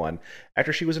 2021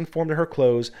 after she was informed that her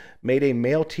clothes made a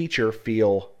male teacher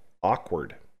feel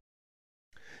awkward.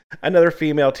 Another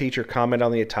female teacher commented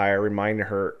on the attire, reminded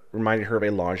her of a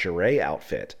lingerie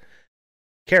outfit.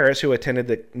 Karis, who attended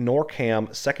the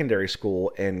Norcam Secondary School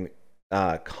in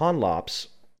Kamloops,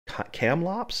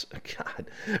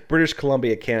 British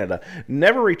Columbia, Canada,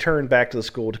 never returned back to the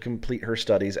school to complete her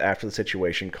studies after the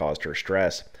situation caused her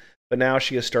stress. But now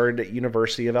she has started at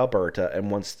University of Alberta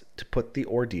and wants to put the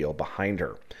ordeal behind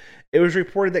her. It was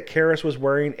reported that Karis was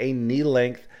wearing a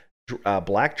knee-length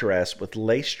black dress with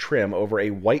lace trim over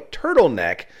a white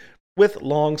turtleneck with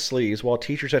long sleeves, while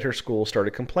teachers at her school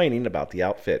started complaining about the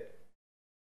outfit.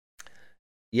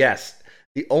 Yes,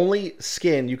 the only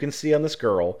skin you can see on this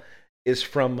girl is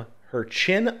from her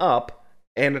chin up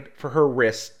and for her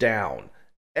wrists down.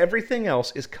 Everything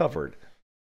else is covered.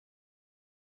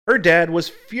 Her dad was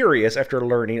furious after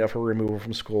learning of her removal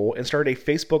from school and started a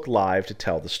Facebook Live to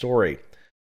tell the story.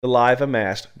 The live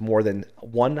amassed more than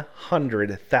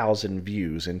 100,000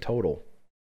 views in total.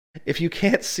 If you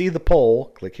can't see the poll,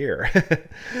 click here.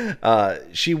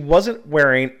 She wasn't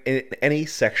wearing any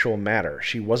sexual matter.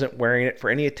 She wasn't wearing it for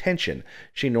any attention.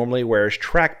 She normally wears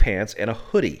track pants and a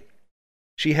hoodie.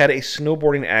 She had a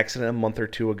snowboarding accident a month or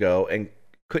two ago and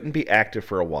couldn't be active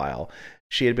for a while.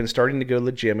 She had been starting to go to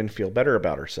the gym and feel better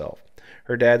about herself.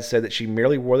 Her dad said that she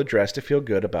merely wore the dress to feel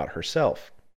good about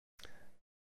herself.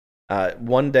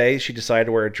 One day, she decided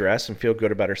to wear a dress and feel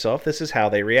good about herself. This is how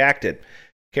they reacted.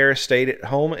 Karis stayed at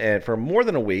home for more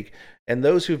than a week, and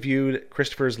those who viewed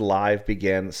Christopher's live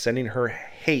began sending her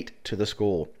hate to the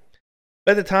school.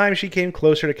 By the time she came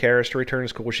closer to Karis to return to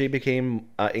school, she became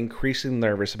increasingly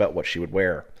nervous about what she would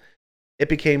wear. It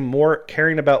became more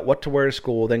caring about what to wear to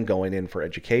school than going in for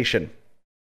education.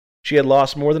 She had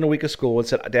lost more than a week of school and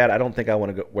said, "Dad, I don't think I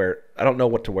want to I don't know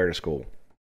what to wear to school."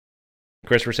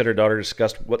 Christopher said her daughter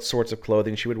discussed what sorts of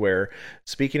clothing she would wear,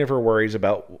 speaking of her worries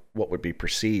about what would be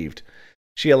perceived.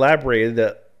 She elaborated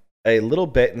a little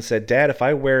bit and said, "Dad, if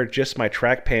I wear just my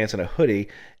track pants and a hoodie,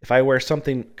 if I wear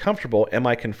something comfortable, am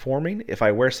I conforming? If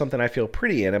I wear something I feel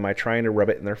pretty in, am I trying to rub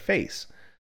it in their face?"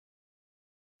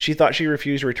 She thought she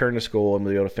refused to return to school and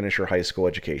would be able to finish her high school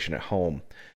education at home.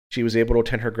 She was able to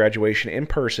attend her graduation in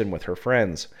person with her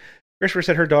friends. Christopher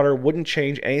said her daughter wouldn't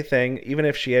change anything, even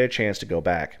if she had a chance to go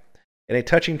back. In a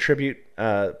touching tribute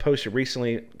posted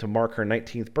recently to mark her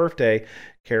 19th birthday,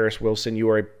 Karis Wilson, "You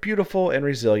are beautiful and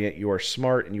resilient. You are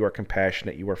smart and you are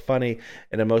compassionate. You are funny.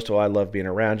 And most of all, I love being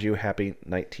around you. Happy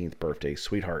 19th birthday,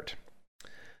 sweetheart."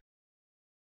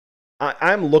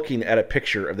 I'm looking at a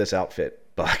picture of this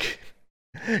outfit, Buck.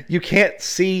 You can't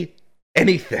see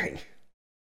anything.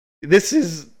 This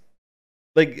is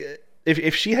like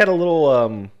if she had a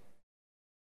little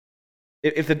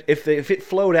if it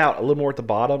flowed out a little more at the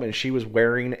bottom and she was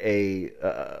wearing a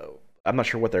I'm not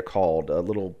sure what they're called, a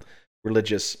little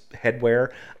religious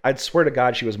headwear, I'd swear to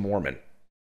God she was Mormon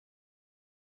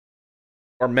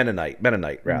or Mennonite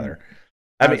rather.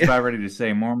 I was about ready to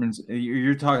say Mormons.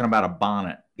 You're talking about a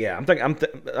bonnet. Yeah, I'm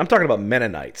talking about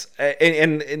Mennonites,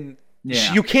 and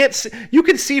Yeah. You can't see, you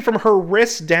can see from her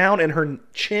wrists down and her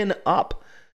chin up.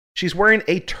 She's wearing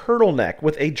a turtleneck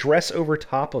with a dress over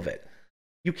top of it.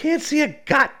 You can't see a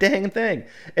goddamn thing.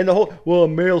 And the whole, well, a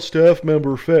male staff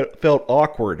member felt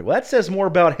awkward. Well, that says more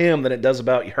about him than it does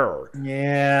about her.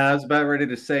 Yeah, I was about ready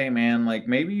to say, man, like,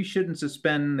 maybe you shouldn't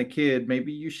suspend the kid.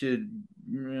 Maybe you should,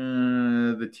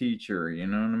 the teacher, you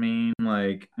know what I mean?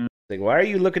 Like, why are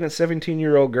you looking at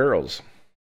 17-year-old girls?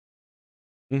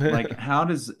 like, how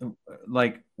does,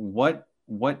 like, what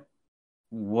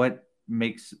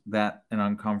makes that an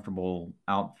uncomfortable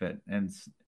outfit? And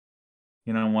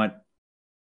you know what?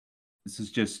 This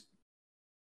is just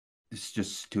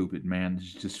stupid, man.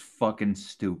 It's just fucking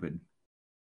stupid.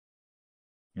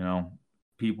 You know,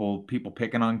 people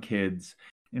picking on kids.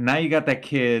 And now you got that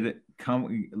kid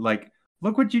come, like,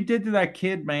 look what you did to that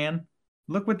kid, man.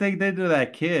 Look what they did to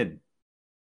that kid.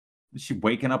 She's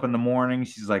waking up in the morning.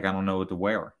 She's like, I don't know what to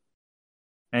wear.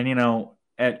 And, you know,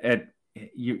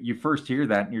 you first hear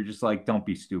that and you're just like, don't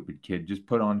be stupid, kid. Just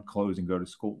put on clothes and go to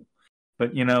school.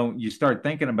 But, you know, you start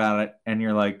thinking about it and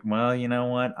you're like, well, you know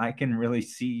what? I can really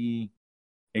see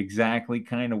exactly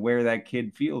kind of where that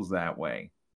kid feels that way.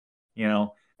 You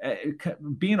know,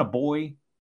 being a boy,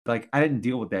 like, I didn't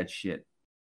deal with that shit.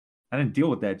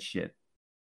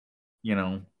 You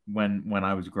know, when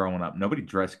I was growing up, nobody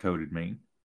dress coded me.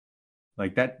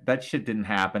 Like, that shit didn't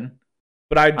happen.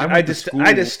 But I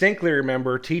distinctly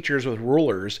remember teachers with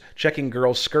rulers checking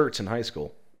girls' skirts in high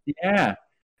school. Yeah.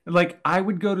 Like, I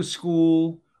would go to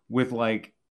school with,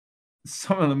 like,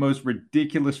 some of the most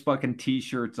ridiculous fucking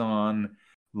t-shirts on,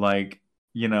 like,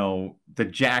 you know, the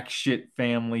jack shit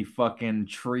family fucking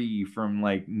tree from,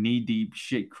 like, knee-deep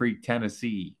Shit Creek,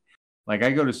 Tennessee. Like,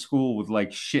 I go to school with,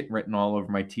 like, shit written all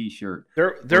over my t-shirt.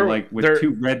 They're like, with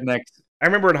two rednecks. I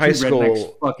remember in high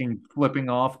school fucking flipping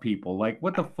off people. Like,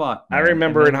 what the fuck, man? I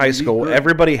remember in high school,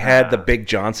 everybody had the Big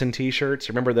Johnson t-shirts.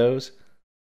 Remember those?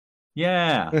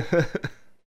 Yeah.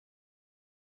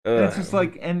 And it's just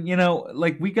like, and, you know,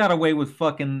 like, we got away with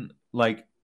fucking, like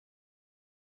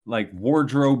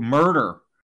wardrobe murder.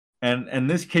 And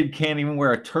this kid can't even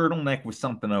wear a turtleneck with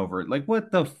something over it. Like,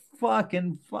 what the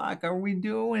fucking fuck are we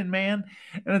doing, man?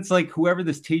 And it's like, whoever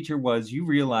this teacher was, you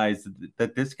realize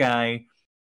that this guy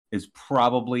is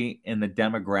probably in the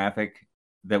demographic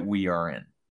that we are in.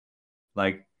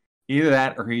 Like, either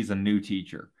that or he's a new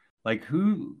teacher. Like,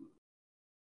 who...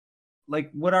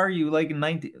 Like, what are you, like,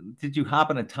 did you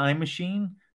hop in a time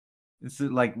machine? It's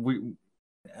like,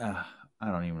 I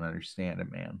don't even understand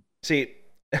it, man. See,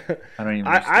 I don't even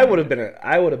I would have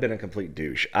been a complete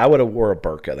douche. I would have wore a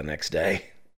burqa the next day.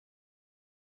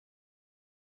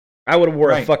 I would have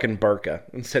wore a fucking burqa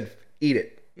and said, eat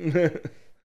it.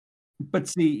 But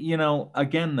see, you know,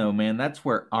 again, though, man, that's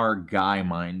where our guy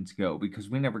minds go, because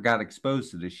we never got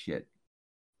exposed to this shit.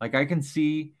 Like, I can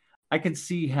see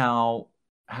how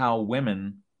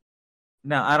women...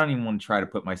 Now, I don't even want to try to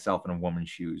put myself in a woman's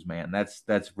shoes, man. That's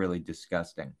really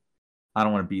disgusting. I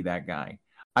don't want to be that guy.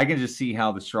 I can just see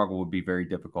how the struggle would be very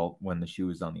difficult when the shoe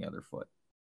is on the other foot.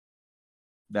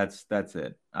 That's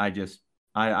it. I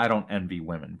don't envy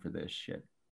women for this shit.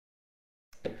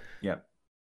 Yep.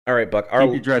 All right, Buck.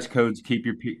 Keep your dress codes. Keep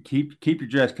your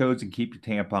dress codes and keep your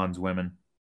tampons, women.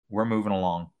 We're moving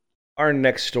along. Our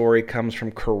next story comes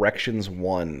from Corrections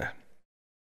 1.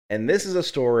 And this is a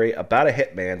story about a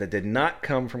hitman that did not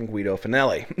come from Guido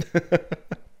Finelli.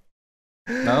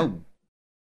 No.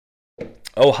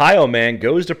 Ohio man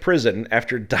goes to prison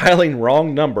after dialing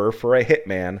wrong number for a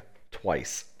hitman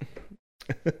twice.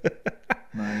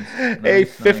 A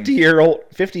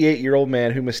 58-year-old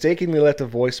man who mistakenly left a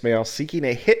voicemail seeking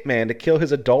a hitman to kill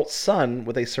his adult son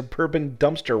with a suburban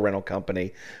dumpster rental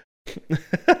company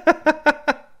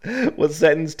was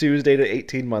sentenced Tuesday to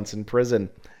 18 months in prison.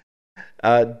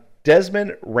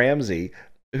 Desmond Ramsey,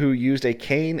 who used a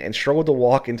cane and struggled to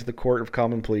walk into the Court of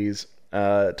Common Pleas,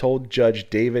 told Judge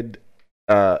David...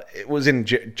 it was in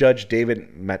Judge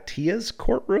David Mattia's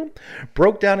courtroom,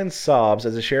 broke down in sobs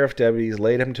as the sheriff deputies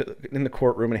laid him in the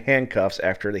courtroom in handcuffs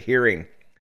after the hearing.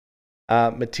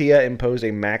 Mattia imposed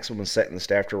a maximum sentence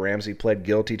after Ramsey pled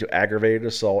guilty to aggravated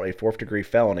assault, a fourth-degree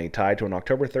felony tied to an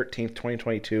October 13,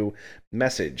 2022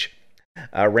 message.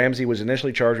 Ramsey was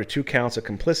initially charged with 2 counts of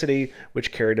complicity,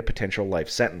 which carried a potential life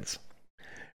sentence.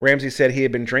 Ramsey said he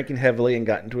had been drinking heavily and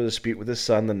got into a dispute with his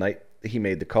son the night he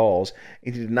made the calls,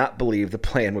 and he did not believe the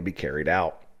plan would be carried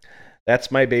out.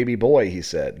 "That's my baby boy," he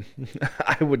said.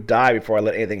 "I would die before I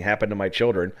let anything happen to my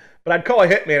children, but I'd call a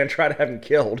hitman and try to have him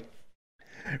killed."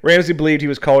 Ramsey believed he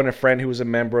was calling a friend who was a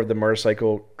member of the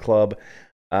motorcycle club,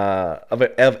 of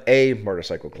a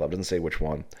motorcycle club, doesn't say which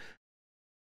one.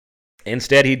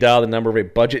 Instead, he dialed the number of a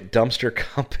budget dumpster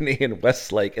company in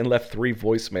Westlake and left 3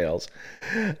 voicemails.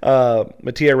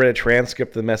 Mattia read a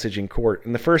transcript of the message in court.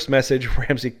 In the first message,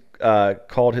 Ramsey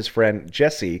called his friend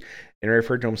Jesse and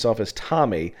referred to himself as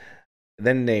Tommy,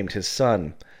 then named his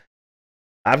son.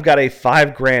 I've got a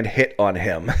 $5,000 hit on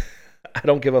him. I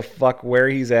don't give a fuck where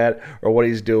he's at or what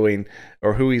he's doing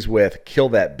or who he's with. Kill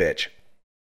that bitch.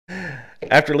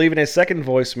 After leaving a second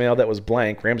voicemail that was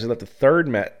blank, Ramsey left a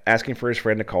third asking for his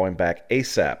friend to call him back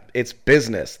ASAP. It's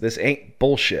business. This ain't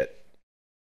bullshit.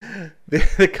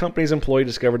 The company's employee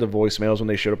discovered the voicemails when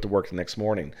they showed up to work the next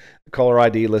morning. The caller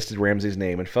ID listed Ramsey's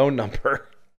name and phone number.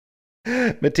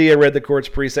 Mattia read the court's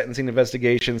pre-sentencing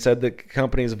investigation, said the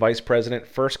company's vice president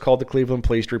first called the Cleveland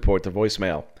police to report the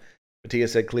voicemail. Mattia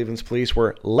said Cleveland's police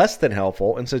were less than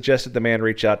helpful and suggested the man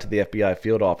reach out to the FBI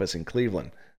field office in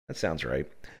Cleveland. That sounds right.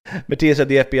 Mattia said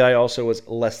the FBI also was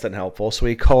less than helpful, so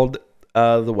he called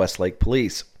the Westlake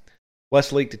police.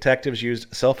 Westlake detectives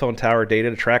used cell phone tower data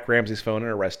to track Ramsey's phone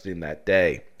and arrested him that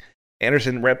day.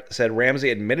 Anderson said Ramsey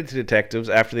admitted to detectives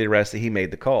after the arrest that he made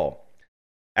the call.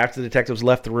 After the detectives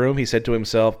left the room, he said to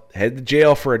himself, head to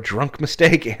jail for a drunk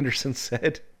mistake, Anderson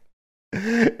said.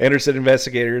 Anderson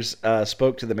investigators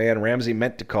spoke to the man Ramsey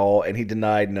meant to call, and he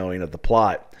denied knowing of the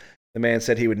plot. The man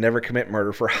said he would never commit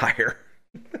murder for hire.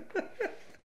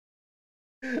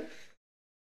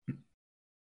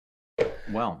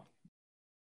 Well,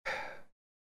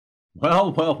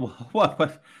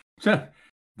 what?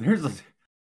 There's a.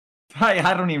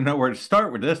 I don't even know where to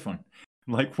start with this one.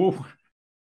 Like, whoa.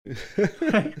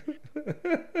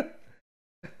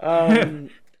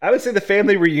 I would say the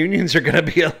family reunions are going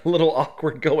to be a little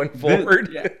awkward going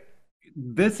forward.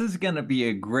 This is going to be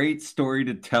a great story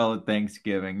to tell at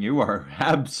Thanksgiving. You are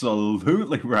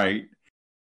absolutely right.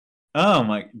 Oh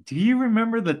my, do you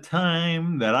remember the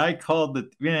time that I called the,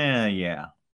 yeah.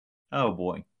 Oh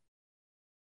boy.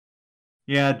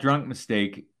 Yeah, drunk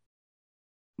mistake.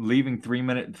 Leaving 3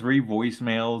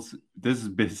 voicemails. This is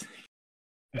busy.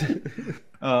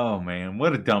 Oh man,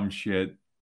 what a dumb shit.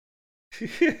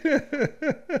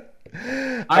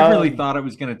 I really thought it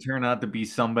was going to turn out to be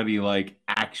somebody like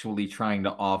actually trying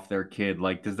to off their kid.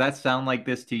 Like, does that sound like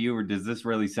this to you, or does this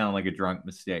really sound like a drunk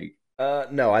mistake?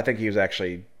 No, I think he was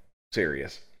actually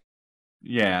serious.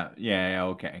 Yeah,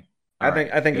 okay. I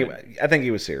think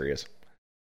he was serious.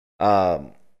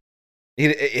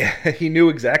 He knew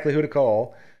exactly who to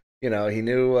call. You know, he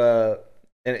knew.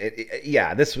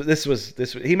 This was.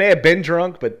 He may have been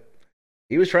drunk, but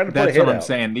he was trying to put a hit out. That's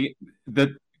what I'm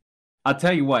saying. I'll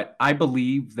tell you what. I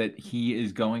believe that he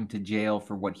is going to jail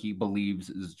for what he believes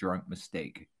is drunk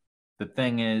mistake. The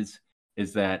thing is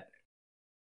that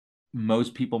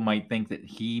most people might think that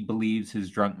he believes his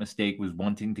drunk mistake was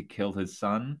wanting to kill his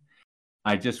son.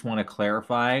 I just want to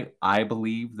clarify. I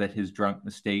believe that his drunk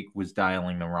mistake was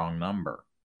dialing the wrong number.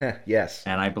 Yes,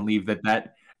 and I believe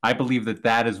that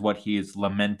is what he is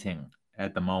lamenting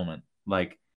at the moment.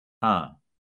 Like,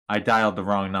 I dialed the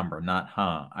wrong number. Not,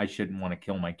 I shouldn't want to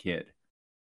kill my kid.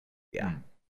 Yeah.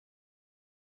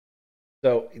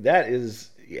 So that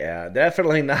is,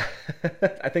 definitely not.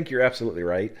 I think you're absolutely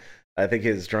right. I think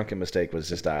his drunken mistake was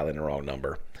just dialing the wrong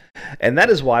number. And that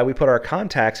is why we put our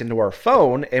contacts into our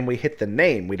phone and we hit the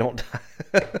name. We don't.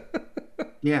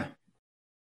 Yeah.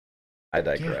 I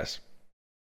digress.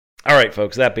 Yeah. All right,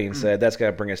 folks. That being said, that's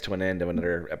going to bring us to an end of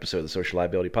another episode of the Social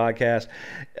Liability Podcast.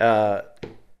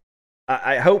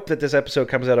 I hope that this episode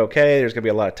comes out okay. There's going to be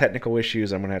a lot of technical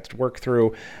issues I'm going to have to work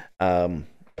through.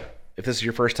 If this is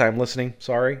your first time listening,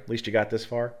 sorry. At least you got this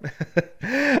far.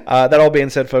 That all being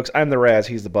said, folks, I'm the Raz.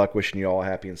 He's the Buck. Wishing you all a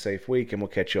happy and safe week, and we'll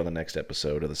catch you on the next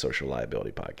episode of the Social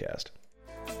Liability Podcast.